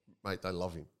him. Mate, they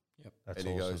love him. Yep. That's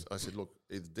and he awesome. goes, I said, look,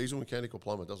 it's diesel, mechanical,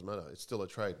 plumber, doesn't matter. It's still a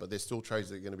trade, but there's still trades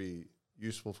that are going to be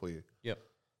useful for you. Yep.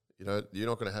 You know, you're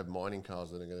not going to have mining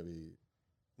cars that are going to be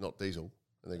not diesel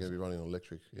and they're going to be running on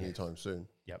electric anytime soon.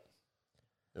 Yep.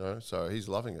 You know, so he's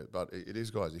loving it. But it is,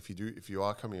 guys, if you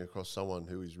are coming across someone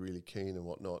who is really keen and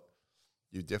whatnot,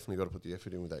 you definitely got to put the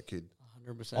effort in with that kid.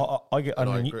 100%. I get. I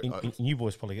And I mean, agree. you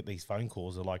boys probably get these phone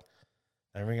calls. They're like,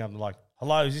 they ring up and they're like,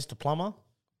 "Hello, is this the plumber?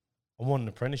 I want an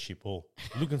apprenticeship or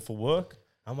looking for work."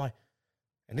 I'm like,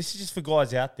 and this is just for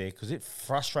guys out there because it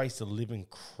frustrates the living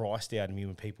Christ out of me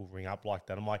when people ring up like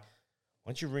that. I'm like,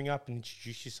 once you ring up and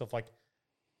introduce yourself, like,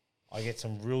 I get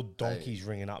some real donkeys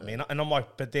ringing up, man. And I'm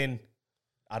like, but then,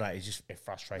 I don't know, it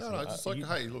frustrates me. No, it's just like,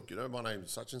 hey, look, you know, my name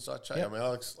is such and such. Hey, Yeah. I'm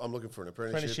Alex. I'm looking for an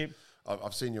apprenticeship.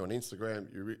 I've seen you on Instagram.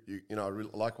 You know, I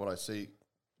really like what I see.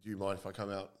 Do you mind if I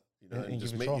come out, you know, and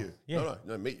just give it meet a try. you? Yeah.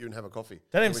 No, meet you and have a coffee.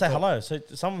 They don't even Can we say talk? hello.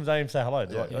 So some of them don't even say hello.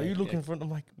 They're Yeah. like, are you looking for it? I'm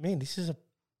like, man, this is a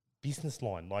business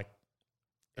line. Like,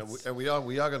 And we are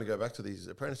going to go back to these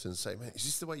apprentices and say, man, is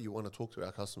this the way you want to talk to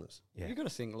our customers? yeah, You got to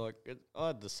think, like, I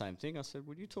had the same thing. I said,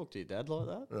 would you talk to your dad like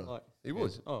that? Yeah. Like, He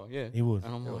would. Oh, yeah. he would.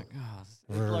 And I'm Yeah. like,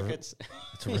 like it's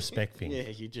It's a respect thing. yeah,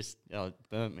 you just it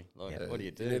burnt me. Like, what do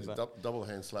you do? You need But, a double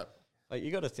hand slap. like,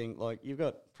 you got to think, like, you've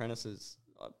got apprentices.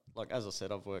 Like, as I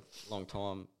said, I've worked a long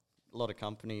time, a lot of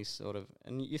companies, sort of,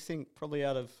 and you think probably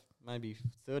out of maybe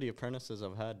 30 apprentices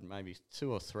I've had, maybe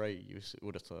 2 or 3 you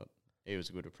would have thought he was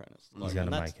a good apprentice. He's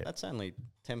gonna and make it. That's only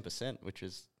 10%, which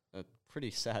is a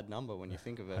pretty sad number when you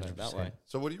think about it that 100%. way.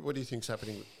 So what do you think's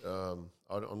happening? I'm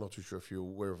not too sure if you're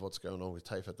aware of what's going on with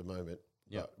TAFE at the moment.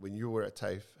 Yeah. But when you were at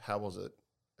TAFE, how was it?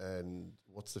 And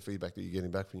what's the feedback that you're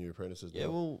getting back from your apprentices? Yeah,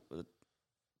 now? well,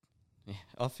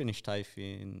 I finished TAFE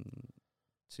in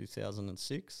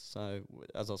 2006. So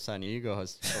as I was saying to you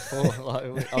guys before,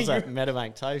 like, I was at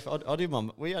Meadowbank TAFE. I did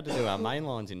we had to do our main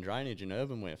lines in drainage and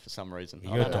urban wear for some reason. I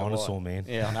You're a don't know why. dinosaur, man.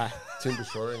 Yeah, I know. timber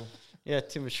shoring. Yeah,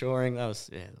 timber shoring. That was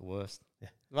the worst. Yeah,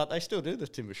 but they still do the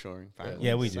timber shoring. Apparently.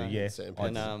 Yeah, we So- do. Yeah, Sandpaper.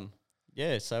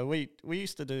 And so we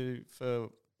used to do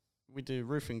we do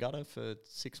roof and gutter for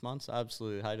 6 months. I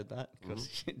absolutely hated that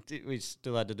because we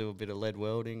still had to do a bit of lead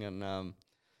welding, and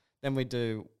then we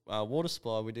do water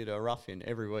supply. We did a rough in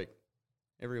every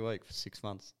week for 6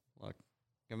 months. Like,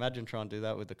 imagine trying to do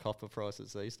that with the copper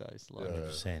prices these days. Like,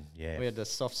 100%. Yeah, we had to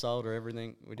soft solder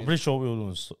everything. We I'm did. pretty sure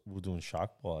we were doing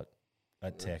shark bite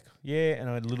at Tech. Yeah, and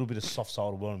I had a little bit of soft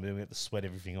solder welding, but then we had to sweat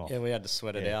everything off. Yeah, we had to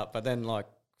sweat it Yeah. out. But then, like,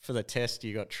 for the test,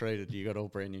 you got treated. You got all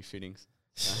brand new fittings.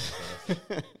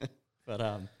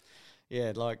 But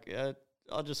yeah, like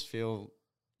I just feel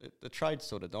the trade's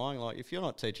sort of dying. Like, if you're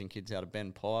not teaching kids how to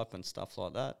bend pipe and stuff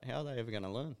like that, how are they ever going to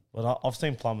learn? But I've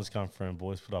seen plumbers come through and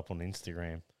boys put up on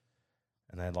Instagram,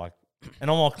 and they're like, and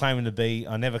I'm not claiming to be.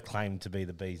 I never claimed to be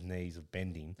the bee's knees of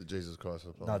bending. The Jesus Christ.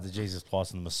 of No, the Jesus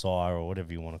Christ and the Messiah or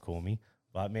whatever you want to call me.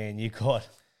 But man, you got.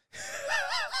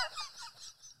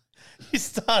 You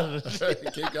started.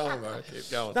 Keep going, bro.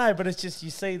 Keep going. No, but it's just you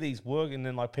see these work, and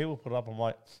then like people put it up. I'm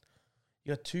like,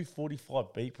 you got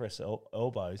 245 beat press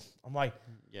elbows. I'm like,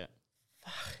 Yeah,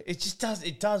 it just does.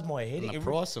 It does my head. and the It-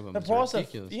 price of them the is price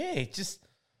ridiculous. of it just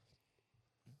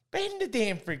bend the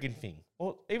damn freaking thing,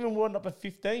 or even weld up at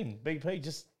 15 BP.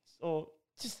 Just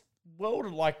weld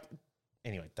it like.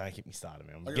 Anyway, don't get me started,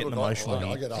 man. I'm getting emotional. I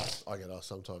here. get asked.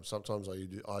 Sometimes. Sometimes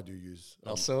I do use.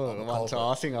 I saw it one time.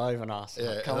 I think I even asked, Yeah,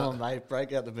 like, come and on, mate,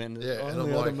 break out the benders. Yeah, and on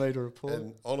I'm the other like, meter report.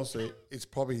 and honestly, it's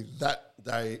probably that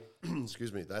day.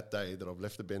 Excuse me, that day that I've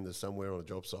left the bender somewhere on a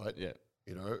job site. Yeah.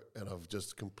 You know, and I've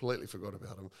just completely forgot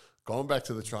about them. Gone back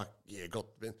to the truck. Yeah, got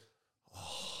the bend.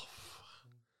 Oh.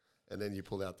 And then you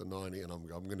pull out the 90, and I'm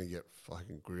going to get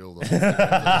fucking grilled. On and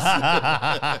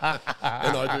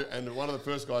I do. And one of the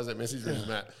first guys that messaged me was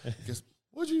Matt. He goes,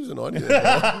 "What'd you use a 90?"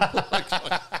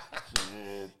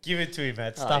 Give it to him,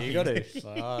 Matt. Oh, Stuff you got to.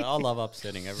 Like, I love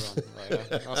upsetting everyone.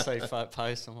 Like, I see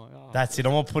posts, I'm like, oh. That's it.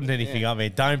 I'm not putting anything up,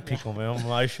 man. Don't pick on me. I'm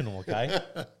emotional, okay?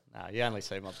 Nah, you only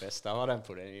see my best stuff. I don't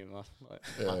put any of my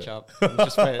punch up.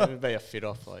 It'd be a fit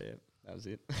off. Like, yeah, that was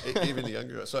it. Even the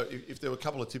younger guys. So if there were a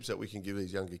couple of tips that we can give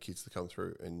these younger kids to come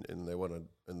through and they want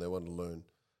to learn,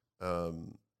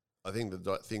 I think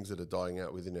the things that are dying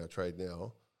out within our trade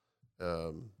now,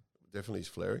 definitely is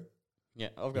flaring. Yeah,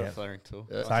 I've got Yeah. a flaring tool.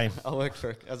 Yeah. Same. I work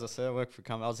for, as I said, I work for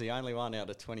I was the only one out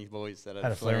of 20 boys that had,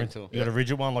 Had a flaring tool. You got a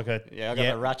rigid one, like a Yeah, I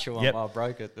got a ratchet one, Yep. but I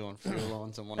broke it doing fuel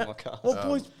lines on one of my cars.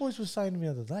 Well, boys were saying to me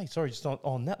the other day. Sorry, just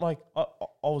on that. Like I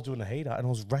was doing a heater and I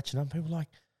was ratcheting up. People were like,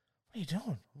 what are you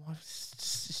doing? I'm like,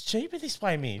 it's cheaper this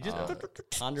way, man. Just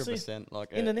 100%.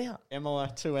 Like in and out. MI,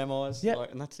 2 MIs, Yep.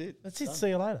 like, and that's it. That's it. Done. See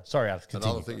you later. Sorry, Alex.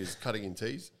 Continue. Another thing is cutting in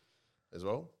T's as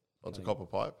well onto copper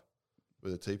pipe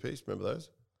with a T piece. Remember those?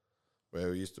 Where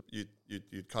we used to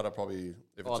you'd cut up probably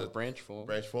if Oh, it's the a branch form.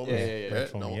 branch form. Yeah. Branch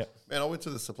form, yep. Man, I went to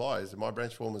the suppliers and my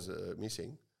branch formers are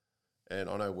missing. And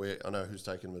I know who's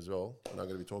taken them as well. And I'm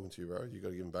going to be talking to you, bro. You got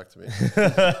to give them back to me.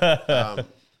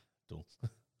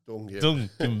 Dung, yeah. Dung,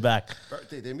 give him back. Bro,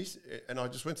 they're missing. And I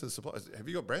just went to the suppliers. Have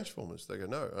you got branch formers? They go,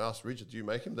 no. I asked Richard, do you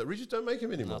make them? The Richard don't make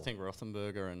them anymore. I think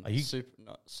Rothenberger and Are you-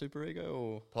 Super Ego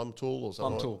or Plum tool or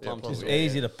something. Plum tool. It's Yeah,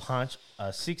 easy to punch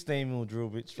a 16 mil drill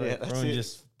bit straight that's through and it.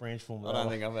 just branch form. I don't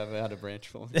think I've ever had a branch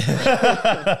form.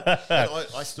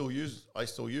 I still use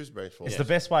branch formers. It's the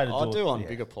best way to do I it. do on yeah.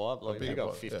 bigger pipe, like bigger you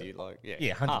got pipe, 50, like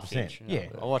Yeah, 100%, half-inch, yeah.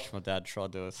 I watched my dad try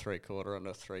to do a 3/4 and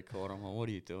a 3/4. I'm like, what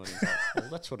are you doing? He's like, well,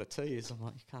 that's what a T is. I'm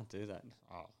like, you can't do that.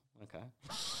 Oh, okay.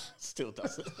 Still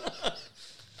does it.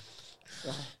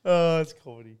 Oh, it's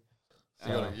comedy.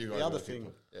 The other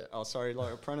thing,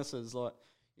 like apprentices, like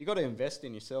you got to invest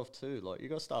in yourself too. Like you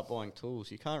got to start buying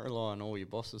tools. You can't rely on all your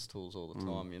boss's tools all the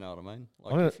time. You know what I mean?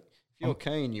 Like if you're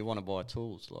keen, you want to buy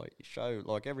tools. Like you show,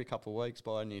 like every couple of weeks,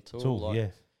 buy a new tool. Like, yeah.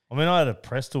 I mean, I had a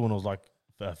press tool when I was like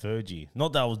a third year.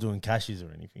 Not that I was doing cashes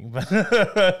or anything, but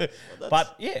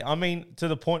but yeah, I mean, to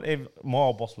the point of my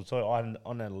old boss would tell you, I had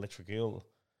an electric eel,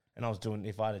 and I was doing,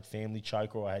 if I had family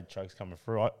choke or I had chokes coming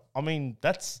through, I mean,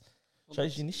 that's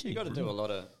shows you initiative. You got to do a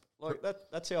lot of like that.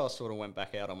 That's how I sort of went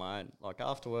back out on my own. Like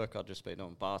after work, I'd just be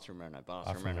doing bathroom reno,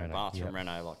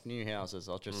 like new houses.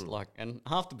 I'll just like, and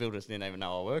half the builders didn't even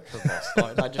know I worked for a boss.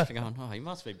 Like they'd just be going, "Oh, he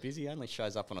must be busy. He only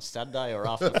shows up on a Saturday or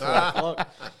after 4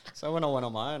 o'clock." So when I went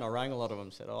on my own, I rang a lot of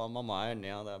them. Said, "Oh, I'm on my own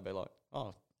now." They'd be like,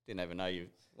 "Oh, didn't even know you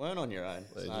weren't on your own."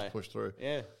 They So, just push through.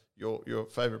 yeah. Your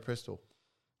favourite press tool?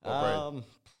 What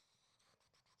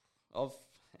brand?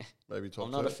 Maybe top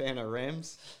I'm not two? a fan of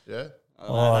Rams. Yeah?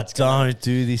 Oh, don't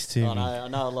do this to me. I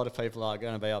know a lot of people are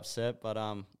going to be upset, but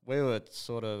we were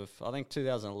sort of, I think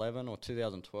 2011 or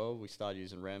 2012, we started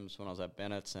using Rems when I was at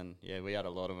Bennett's, and yeah, we had a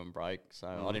lot of them break, so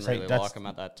I didn't really like them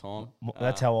at that time.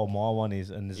 That's how old my one is,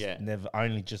 and yeah. never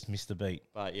only just missed a beat.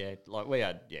 But yeah, like we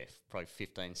had, probably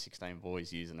 15, 16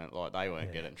 boys using it, like they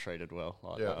weren't getting treated well,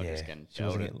 like they were just getting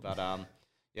belted. But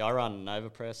yeah, I run Nova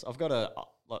Press. I've got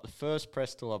like the first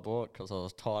press tool I bought because I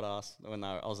was tight ass when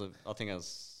I think it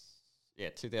was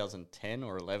 2010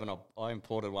 or 11. I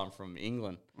imported one from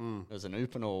England. It was an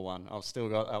Upanor one. I've still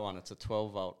got that one. It's a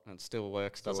 12 volt and it still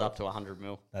works. Does up to 100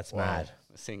 mil. That's mad.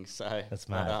 The thing. So that's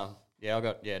mad. I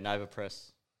got Nova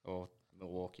Press or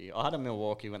Milwaukee. I had a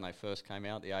Milwaukee when they first came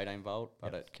out, the 18 volt,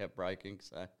 but it kept breaking.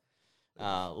 So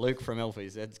Luke from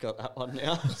LVZ's got that one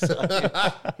now. So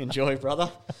enjoy,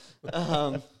 brother.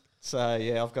 So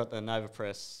yeah, I've got the Nova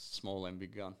Press small and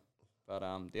big gun.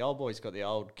 But the old boy's got the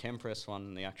old Chempress one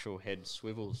and the actual head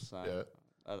swivels. So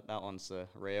that one's the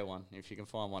rare one. If you can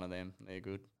find one of them, they're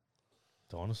good.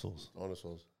 Dinosaurs.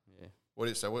 Yeah. What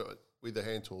is so with the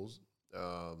hand tools?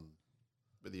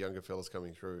 With the younger fellas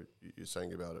coming through, you're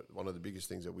saying about it. One of the biggest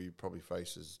things that we probably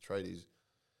face as tradies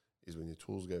is when your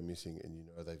tools go missing and you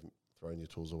know they've thrown your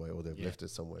tools away or they've left it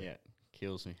somewhere. Yeah,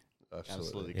 kills me.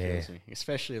 Absolutely kills me.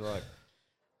 Especially like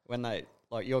when they.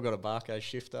 Like, you've got a barcode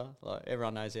shifter. Like,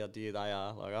 everyone knows how dear they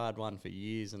are. Like, I had one for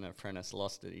years and an apprentice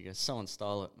lost it. He goes, someone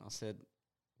stole it. And I said,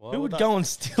 who would go and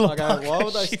steal a barcode why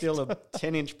would they shifter? steal a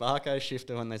 10-inch barcode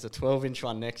shifter when there's a 12-inch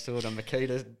one next to it, a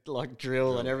Makita, like,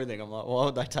 drill and everything? I'm like, why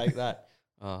would they take that?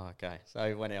 Oh, okay. So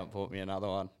he went out and bought me another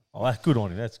one. Oh, that's good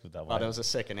on him. That's good that way. But it was a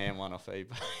second-hand one off eBay.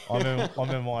 I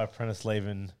remember my apprentice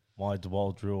leaving my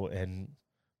DeWalt drill and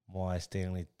my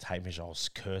Stanley tape measure. I was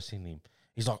cursing him.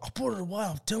 He's like, I put it away.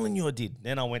 I'm telling you I did.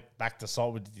 Then I went back to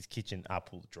site with his kitchen. I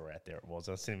pulled the drawer out. There it was.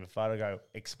 I sent him a photo. Go,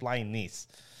 explain this.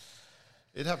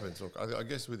 It happens. Look, I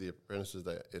guess with the apprentices,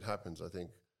 it happens. I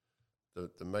think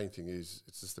the main thing is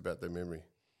it's just about their memory.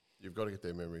 You've got to get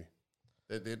their memory.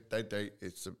 You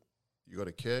got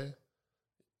to care.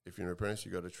 If you're an apprentice,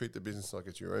 you got to treat the business like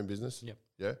it's your own business. Yep.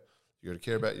 Yeah. You got to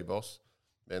care about your boss.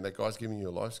 Man, that guy's giving you a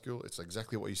life skill. It's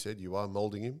exactly what you said. You are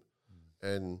molding him,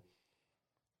 and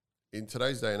in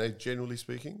today's day and age, generally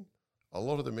speaking, a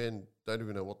lot of the men don't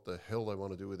even know what the hell they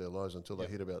want to do with their lives until they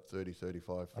hit about 30,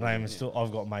 35. I don't even still. I've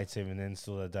got mates even then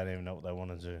still that don't even know what they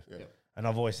want to do. Yeah. And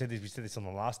I've always said this. We said this on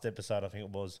the last episode. I think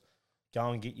it was,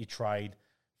 go and get your trade.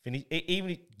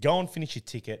 Go and finish your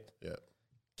ticket. Yeah.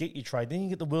 get your trade, then you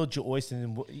get the world's your oyster,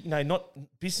 and not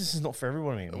business is not for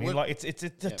everyone. I mean, like it's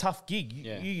a tough gig.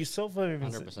 You yourself are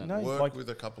even 100%. Work with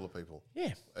a couple of people,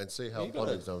 and see how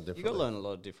plumbing's done differently. You got to learn a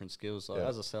lot of different skills. Like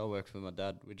as I say, I worked with my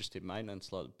dad. We just did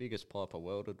maintenance. Like the biggest pipe I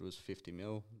welded was 50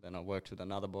 mil. Then I worked with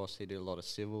another boss. He did a lot of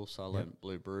civil, so I learned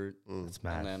blue brute. That's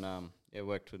mad. And then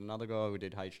worked with another guy. We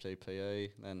did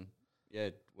HDPE. Then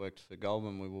worked for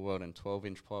Goldman. We were welding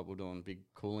 12-inch pipe. We were doing big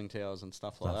cooling towers and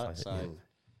stuff like that. So.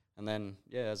 And then,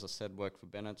 as I said, worked for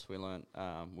Bennett's. We learnt,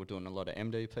 we're doing a lot of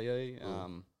MDPE,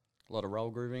 a lot of roll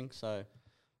grooving. So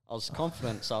I was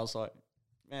confident. So I was like,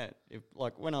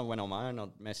 when I went on my own,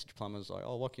 I'd message plumbers like,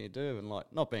 oh, what can you do? And like,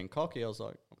 not being cocky, I was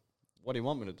like, what do you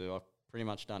want me to do? I've pretty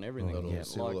much done everything. I've done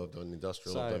civil, I've done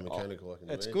industrial, I've done mechanical.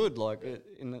 It's good. Like,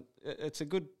 it's a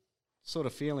good sort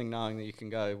of feeling knowing that you can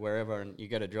go wherever and you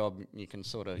get a job, you can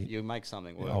sort of, you make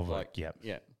something work.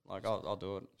 Like, I'll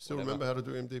do it. Still remember how to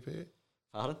do MDPE?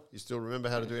 Pardon? You still remember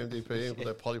how to do MDPE and put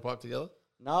that poly pipe together?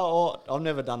 No, I've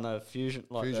never done the fusion.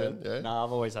 Like fusion, No,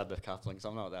 I've always had the couplings.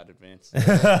 I'm not that advanced.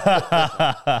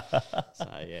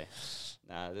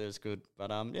 No, it was good. But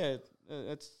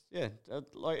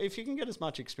like if you can get as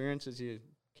much experience as you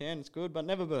can, it's good. But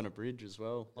never burn a bridge as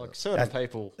well. Like certain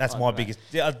people. That's my biggest.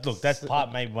 Look, that's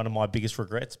maybe one of my biggest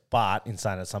regrets. But in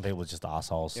saying that, some people are just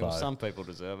assholes. So some people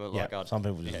deserve it. Like some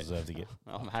people just deserve to get.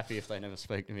 I'm happy if they never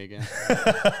speak to me again.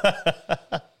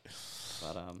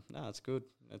 But no, it's good.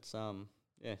 It's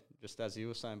just as you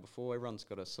were saying before, everyone's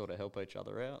got to sort of help each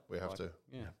other out. We have to.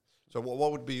 Yeah. So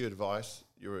what would be your advice?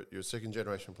 You're a second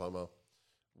generation plumber.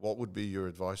 What would be your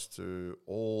advice to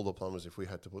all the plumbers if we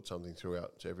had to put something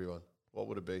throughout to everyone? What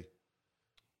would it be?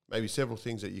 Maybe several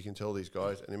things that you can tell these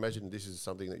guys. And imagine this is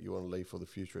something that you want to leave for the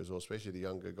future as well, especially the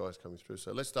younger guys coming through.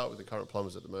 So let's start with the current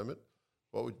plumbers at the moment.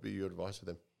 What would be your advice to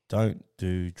them? Don't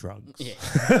do drugs. Yeah.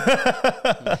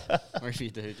 Or if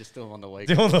you do, just do them on the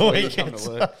weekend. Do them on the weekends.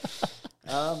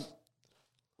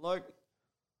 Like,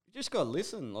 you just got to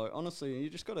listen. Like, honestly, you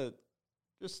just got to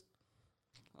I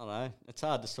don't know. It's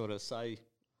hard to sort of say,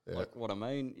 like, what I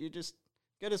mean. You just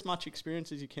get as much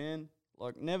experience as you can.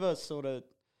 Like, never sort of...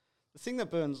 The thing that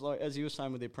burns, like, as you were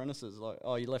saying with the apprentices, like,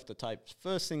 oh, you left the tapes.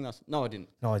 First thing no, I didn't.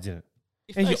 No, I didn't.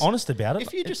 And you're honest about it.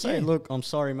 If you just say, look, I'm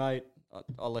sorry, mate,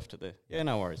 I left it there. Yeah,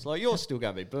 no worries. Like, you're still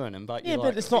going to be burning, but you're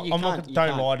but it's not...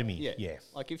 Don't lie to me. Yeah.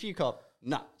 Like, if you cop,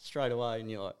 straight away,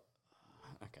 and you're like,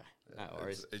 okay, no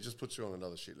worries. It just puts you on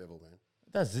another shit level, man.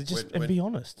 It does. It just... And be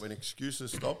honest. When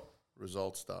excuses stop,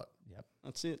 results start. Yep.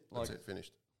 That's it. Like, that's it,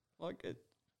 finished. Like,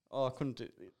 I couldn't do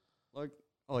it. Like...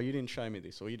 Oh, you didn't show me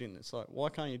this, or you didn't. It's like, why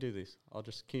can't you do this? Can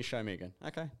you show me again?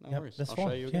 Okay, no worries. I'll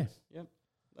show you again. Yep,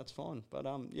 that's fine. But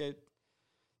the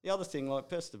other thing, like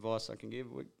best advice I can give,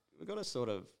 we've got to sort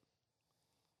of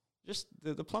just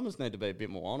the plumbers need to be a bit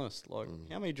more honest. Like,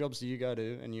 how many jobs do you go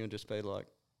to, and you'll just be like,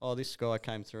 oh, this guy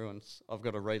came through, and I've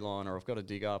got a reline, or I've got to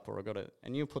dig up, or I've got to,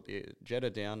 and you'll put the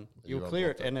jetter down, you'll clear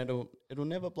it, and it'll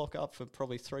never block up for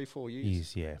probably 3-4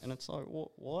 years. And it's like,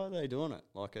 why are they doing it?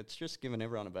 Like, it's just giving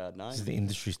everyone a bad name. This is the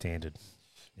industry standard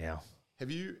now.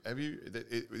 Have you?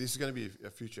 This is going to be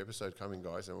a future episode coming,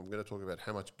 guys, and I'm going to talk about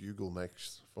how much Google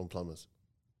makes from plumbers.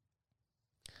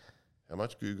 How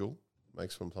much Google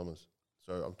makes from plumbers.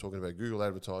 So I'm talking about Google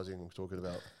advertising. I'm talking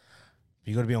about.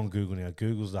 You got to be on Google now.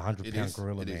 Google's the 100-pound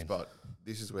gorilla, man. It is, but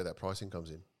this is where that pricing comes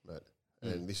in, Matt.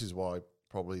 And this is why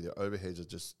probably the overheads are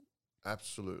just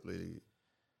absolutely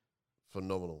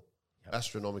phenomenal. Yep.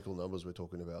 Astronomical numbers we're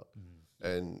talking about.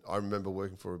 And I remember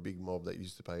working for a big mob that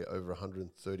used to pay over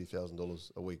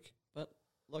 $130,000 a week. But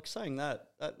like saying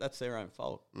that's their own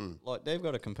fault. Like they've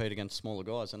got to compete against smaller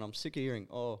guys. And I'm sick of hearing,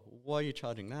 oh, why are you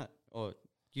charging that? Or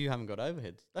you haven't got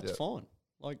overheads. That's fine.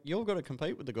 Like, you've got to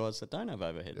compete with the guys that don't have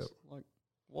overheads. Like,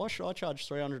 why should I charge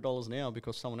 $300 an hour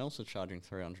because someone else is charging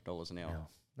 $300 an hour?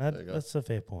 That's a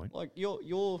fair point. Like,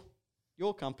 your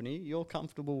company, you're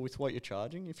comfortable with what you're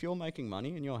charging. If you're making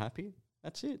money and you're happy,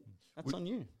 that's it. That's on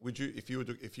you. Would you, if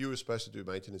you were supposed to do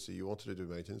maintenance, or you wanted to do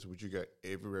maintenance, would you go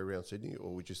everywhere around Sydney,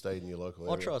 or would you stay in your local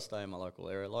area? I try to stay in my local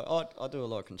area. Like I do a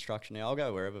lot of construction now. I'll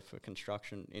go wherever for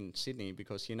construction in Sydney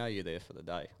because you know you're there for the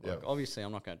day. Like obviously,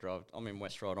 I'm not going to drive. I'm in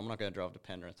West Ryde. I'm not going to drive to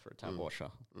Penrith for a tap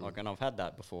washer. Like, and I've had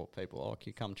that before. People, can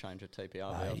you come change a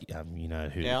TPR? You know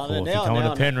who to call. If you come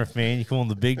to Penrith, man, you call him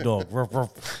the big dog.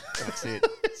 That's it.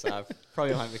 So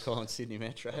probably won't be calling Sydney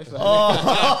Metro.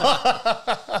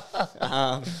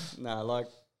 No, like.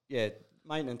 Yeah,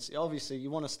 maintenance. Obviously, you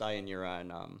want to stay in your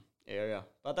own area,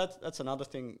 but that's another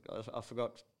thing I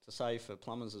forgot to say for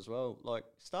plumbers as well. Like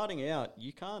starting out,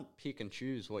 you can't pick and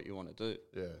choose what you want to do.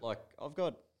 Yeah. Like I've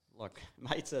got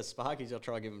mates at Sparkies. I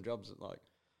try to give them jobs that like,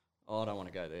 oh, I don't want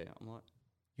to go there. I'm like,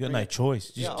 You got no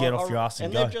choice. Just get off your ass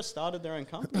and go. They've just started their own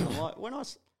company. I'm like,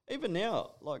 even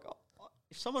now, like,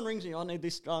 if someone rings me, I need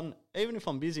this done. Even if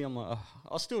I'm busy, I'm like,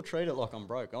 I still treat it like I'm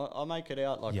broke. I make it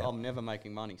out like I'm never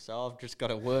making money. So I've just got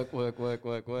to work.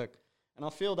 And I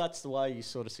feel that's the way you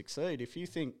sort of succeed. If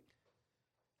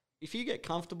you get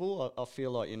comfortable, I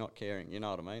feel like you're not caring. You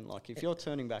know what I mean? Like if you're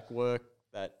turning back work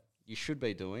that you should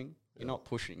be doing, you're not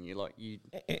pushing.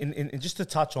 And just to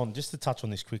touch on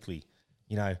this quickly,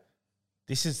 you know,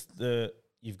 this is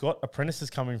you've got apprentices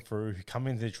coming through who come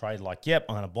into the trade like, yep,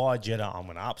 I'm going to buy a Jetta, I'm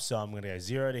going to upsell, I'm going to go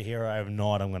 0 to hero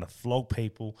overnight, I'm going to flog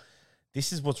people.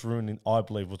 This is what's ruining, I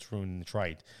believe, what's ruining the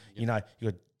trade. Yep. You know,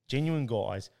 you've got genuine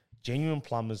guys, genuine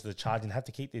plumbers that are charging, have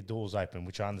to keep their doors open,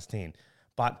 which I understand.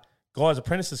 But guys,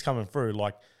 apprentices coming through,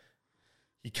 like,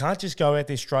 you can't just go out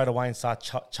there straight away and start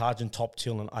charging top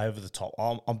till and over the top.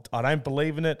 I don't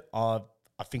believe in it. I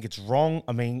think it's wrong.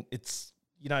 I mean, it's...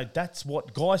 You know, that's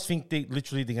what guys think. They're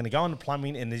going to go into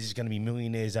plumbing and they're just going to be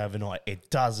millionaires overnight. It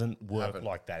doesn't work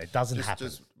like that. It doesn't happen.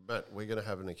 Matt, we're going to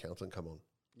have an accountant come on.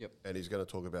 Yep. And he's going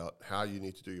to talk about how you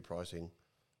need to do your pricing,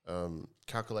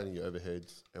 calculating your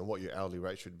overheads and what your hourly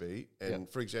rate should be. And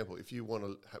for example, if you want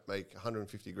to make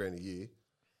 150 grand a year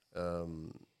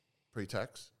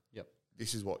pre-tax,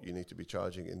 this is what you need to be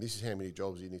charging. And this is how many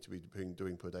jobs you need to be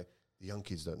doing per day. The young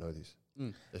kids don't know this.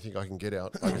 They think I can get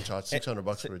out, I can charge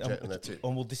 $600 for a jet and that's it.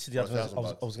 Well, this is the other thing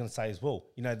I was going to say as well.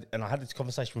 You know, and I had this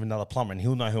conversation with another plumber and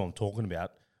he'll know who I'm talking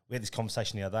about. We had this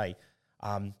conversation the other day.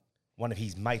 One of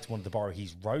his mates wanted to borrow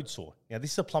his road saw. Now,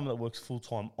 this is a plumber that works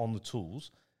full-time on the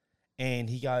tools. And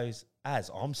he goes,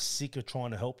 I'm sick of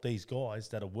trying to help these guys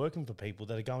that are working for people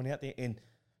that are going out there and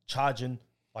charging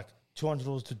like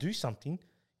 $200 to do something,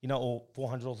 you know, or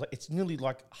 $400. It's nearly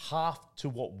like half to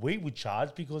what we would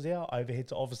charge because our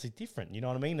overheads are obviously different. You know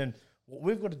what I mean? And what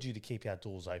we've got to do to keep our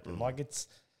doors open, like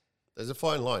there's a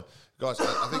fine line, guys.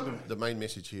 I think the main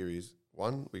message here is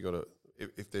one: we got to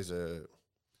if there's a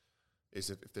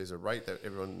rate that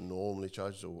everyone normally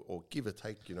charges or give or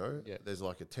take, you know, there's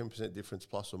like a 10% difference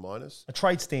plus or minus. A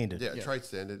trade standard. A trade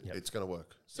standard. It's going to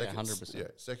work. 100%. Yeah.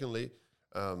 Secondly,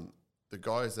 the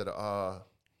guys that are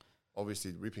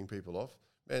obviously ripping people off,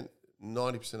 man,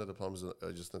 90% of the plumbers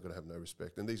are just not going to have no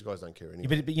respect. And these guys don't care anymore.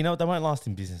 Yeah, but you know, they won't last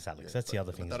in business, Alex. That's the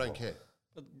other thing. They don't care.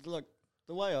 But like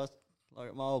the way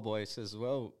like my old boy says as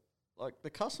well, like the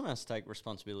customer has to take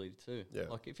responsibility too. Yeah.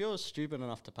 Like if you're stupid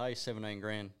enough to pay 17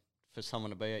 grand for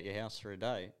someone to be at your house for a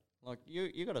day, like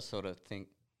you got to sort of think.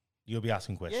 You'll be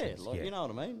asking questions. Yeah, like you know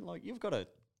what I mean? Like you've got to,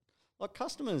 like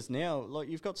customers now, like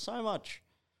you've got so much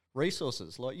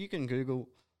resources. Like you can Google,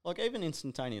 like even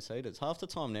instantaneous heaters. Half the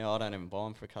time now I don't even buy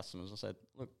them for customers. I said,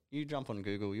 look, you jump on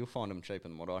Google, you'll find them cheaper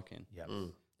than what I can. Yeah,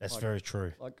 that's like, very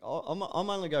true. Like I'm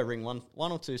only go ring one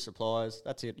or two suppliers.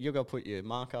 That's it. You got to put your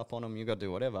markup on them. You got to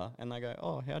do whatever. And they go,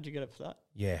 oh, how'd you get it for that?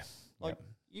 Yeah. Like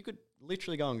you could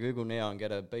literally go on Google now and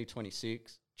get a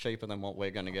B26 cheaper than what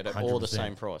we're going to get it, 100%. or the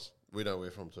same price. We know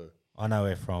where from too. I know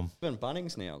where from. Even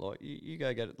Bunnings now, like you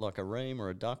go get like a Ream or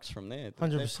a Dux from there.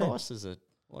 100%. Their prices are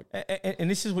like, and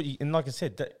this is what you, and like I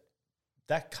said,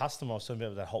 that customer I was talking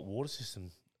about with that hot water system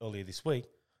earlier this week,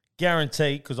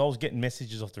 guaranteed, because I was getting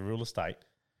messages off the real estate,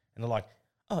 and they're like,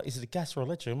 "Oh, is it a gas or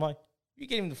electric?" I'm like, "You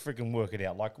get him to freaking work it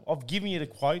out. Like I've given you the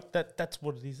quote. That's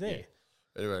what it is there."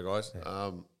 Yeah. Anyway, guys,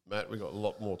 Matt, we got a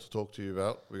lot more to talk to you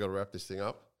about. We got to wrap this thing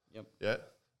up. Yep.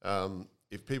 Yeah.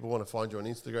 If people want to find you on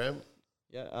Instagram.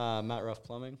 Yeah, Matt Ruff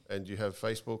Plumbing. And do you have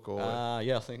Facebook or?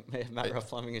 Yeah, I think Matt Ruff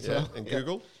Plumbing as well. And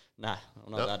Google? Nah,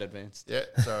 I'm not that advanced. Yeah,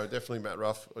 so definitely Matt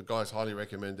Ruff. Guys, highly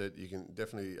recommend it. You can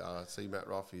definitely see Matt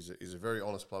Ruff. He's a very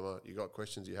honest plumber. You got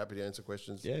questions, you're happy to answer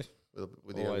questions. Yeah.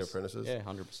 With the younger apprentices. Yeah,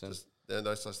 100%. There's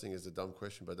no such thing as a dumb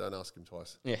question, but don't ask him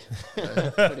twice. Yeah,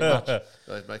 pretty much.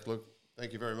 Mate, look,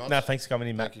 thank you very much. No, thanks for coming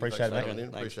in, Matt. Appreciate it, mate.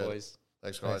 Appreciate it.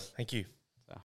 Thanks, guys. Thank you.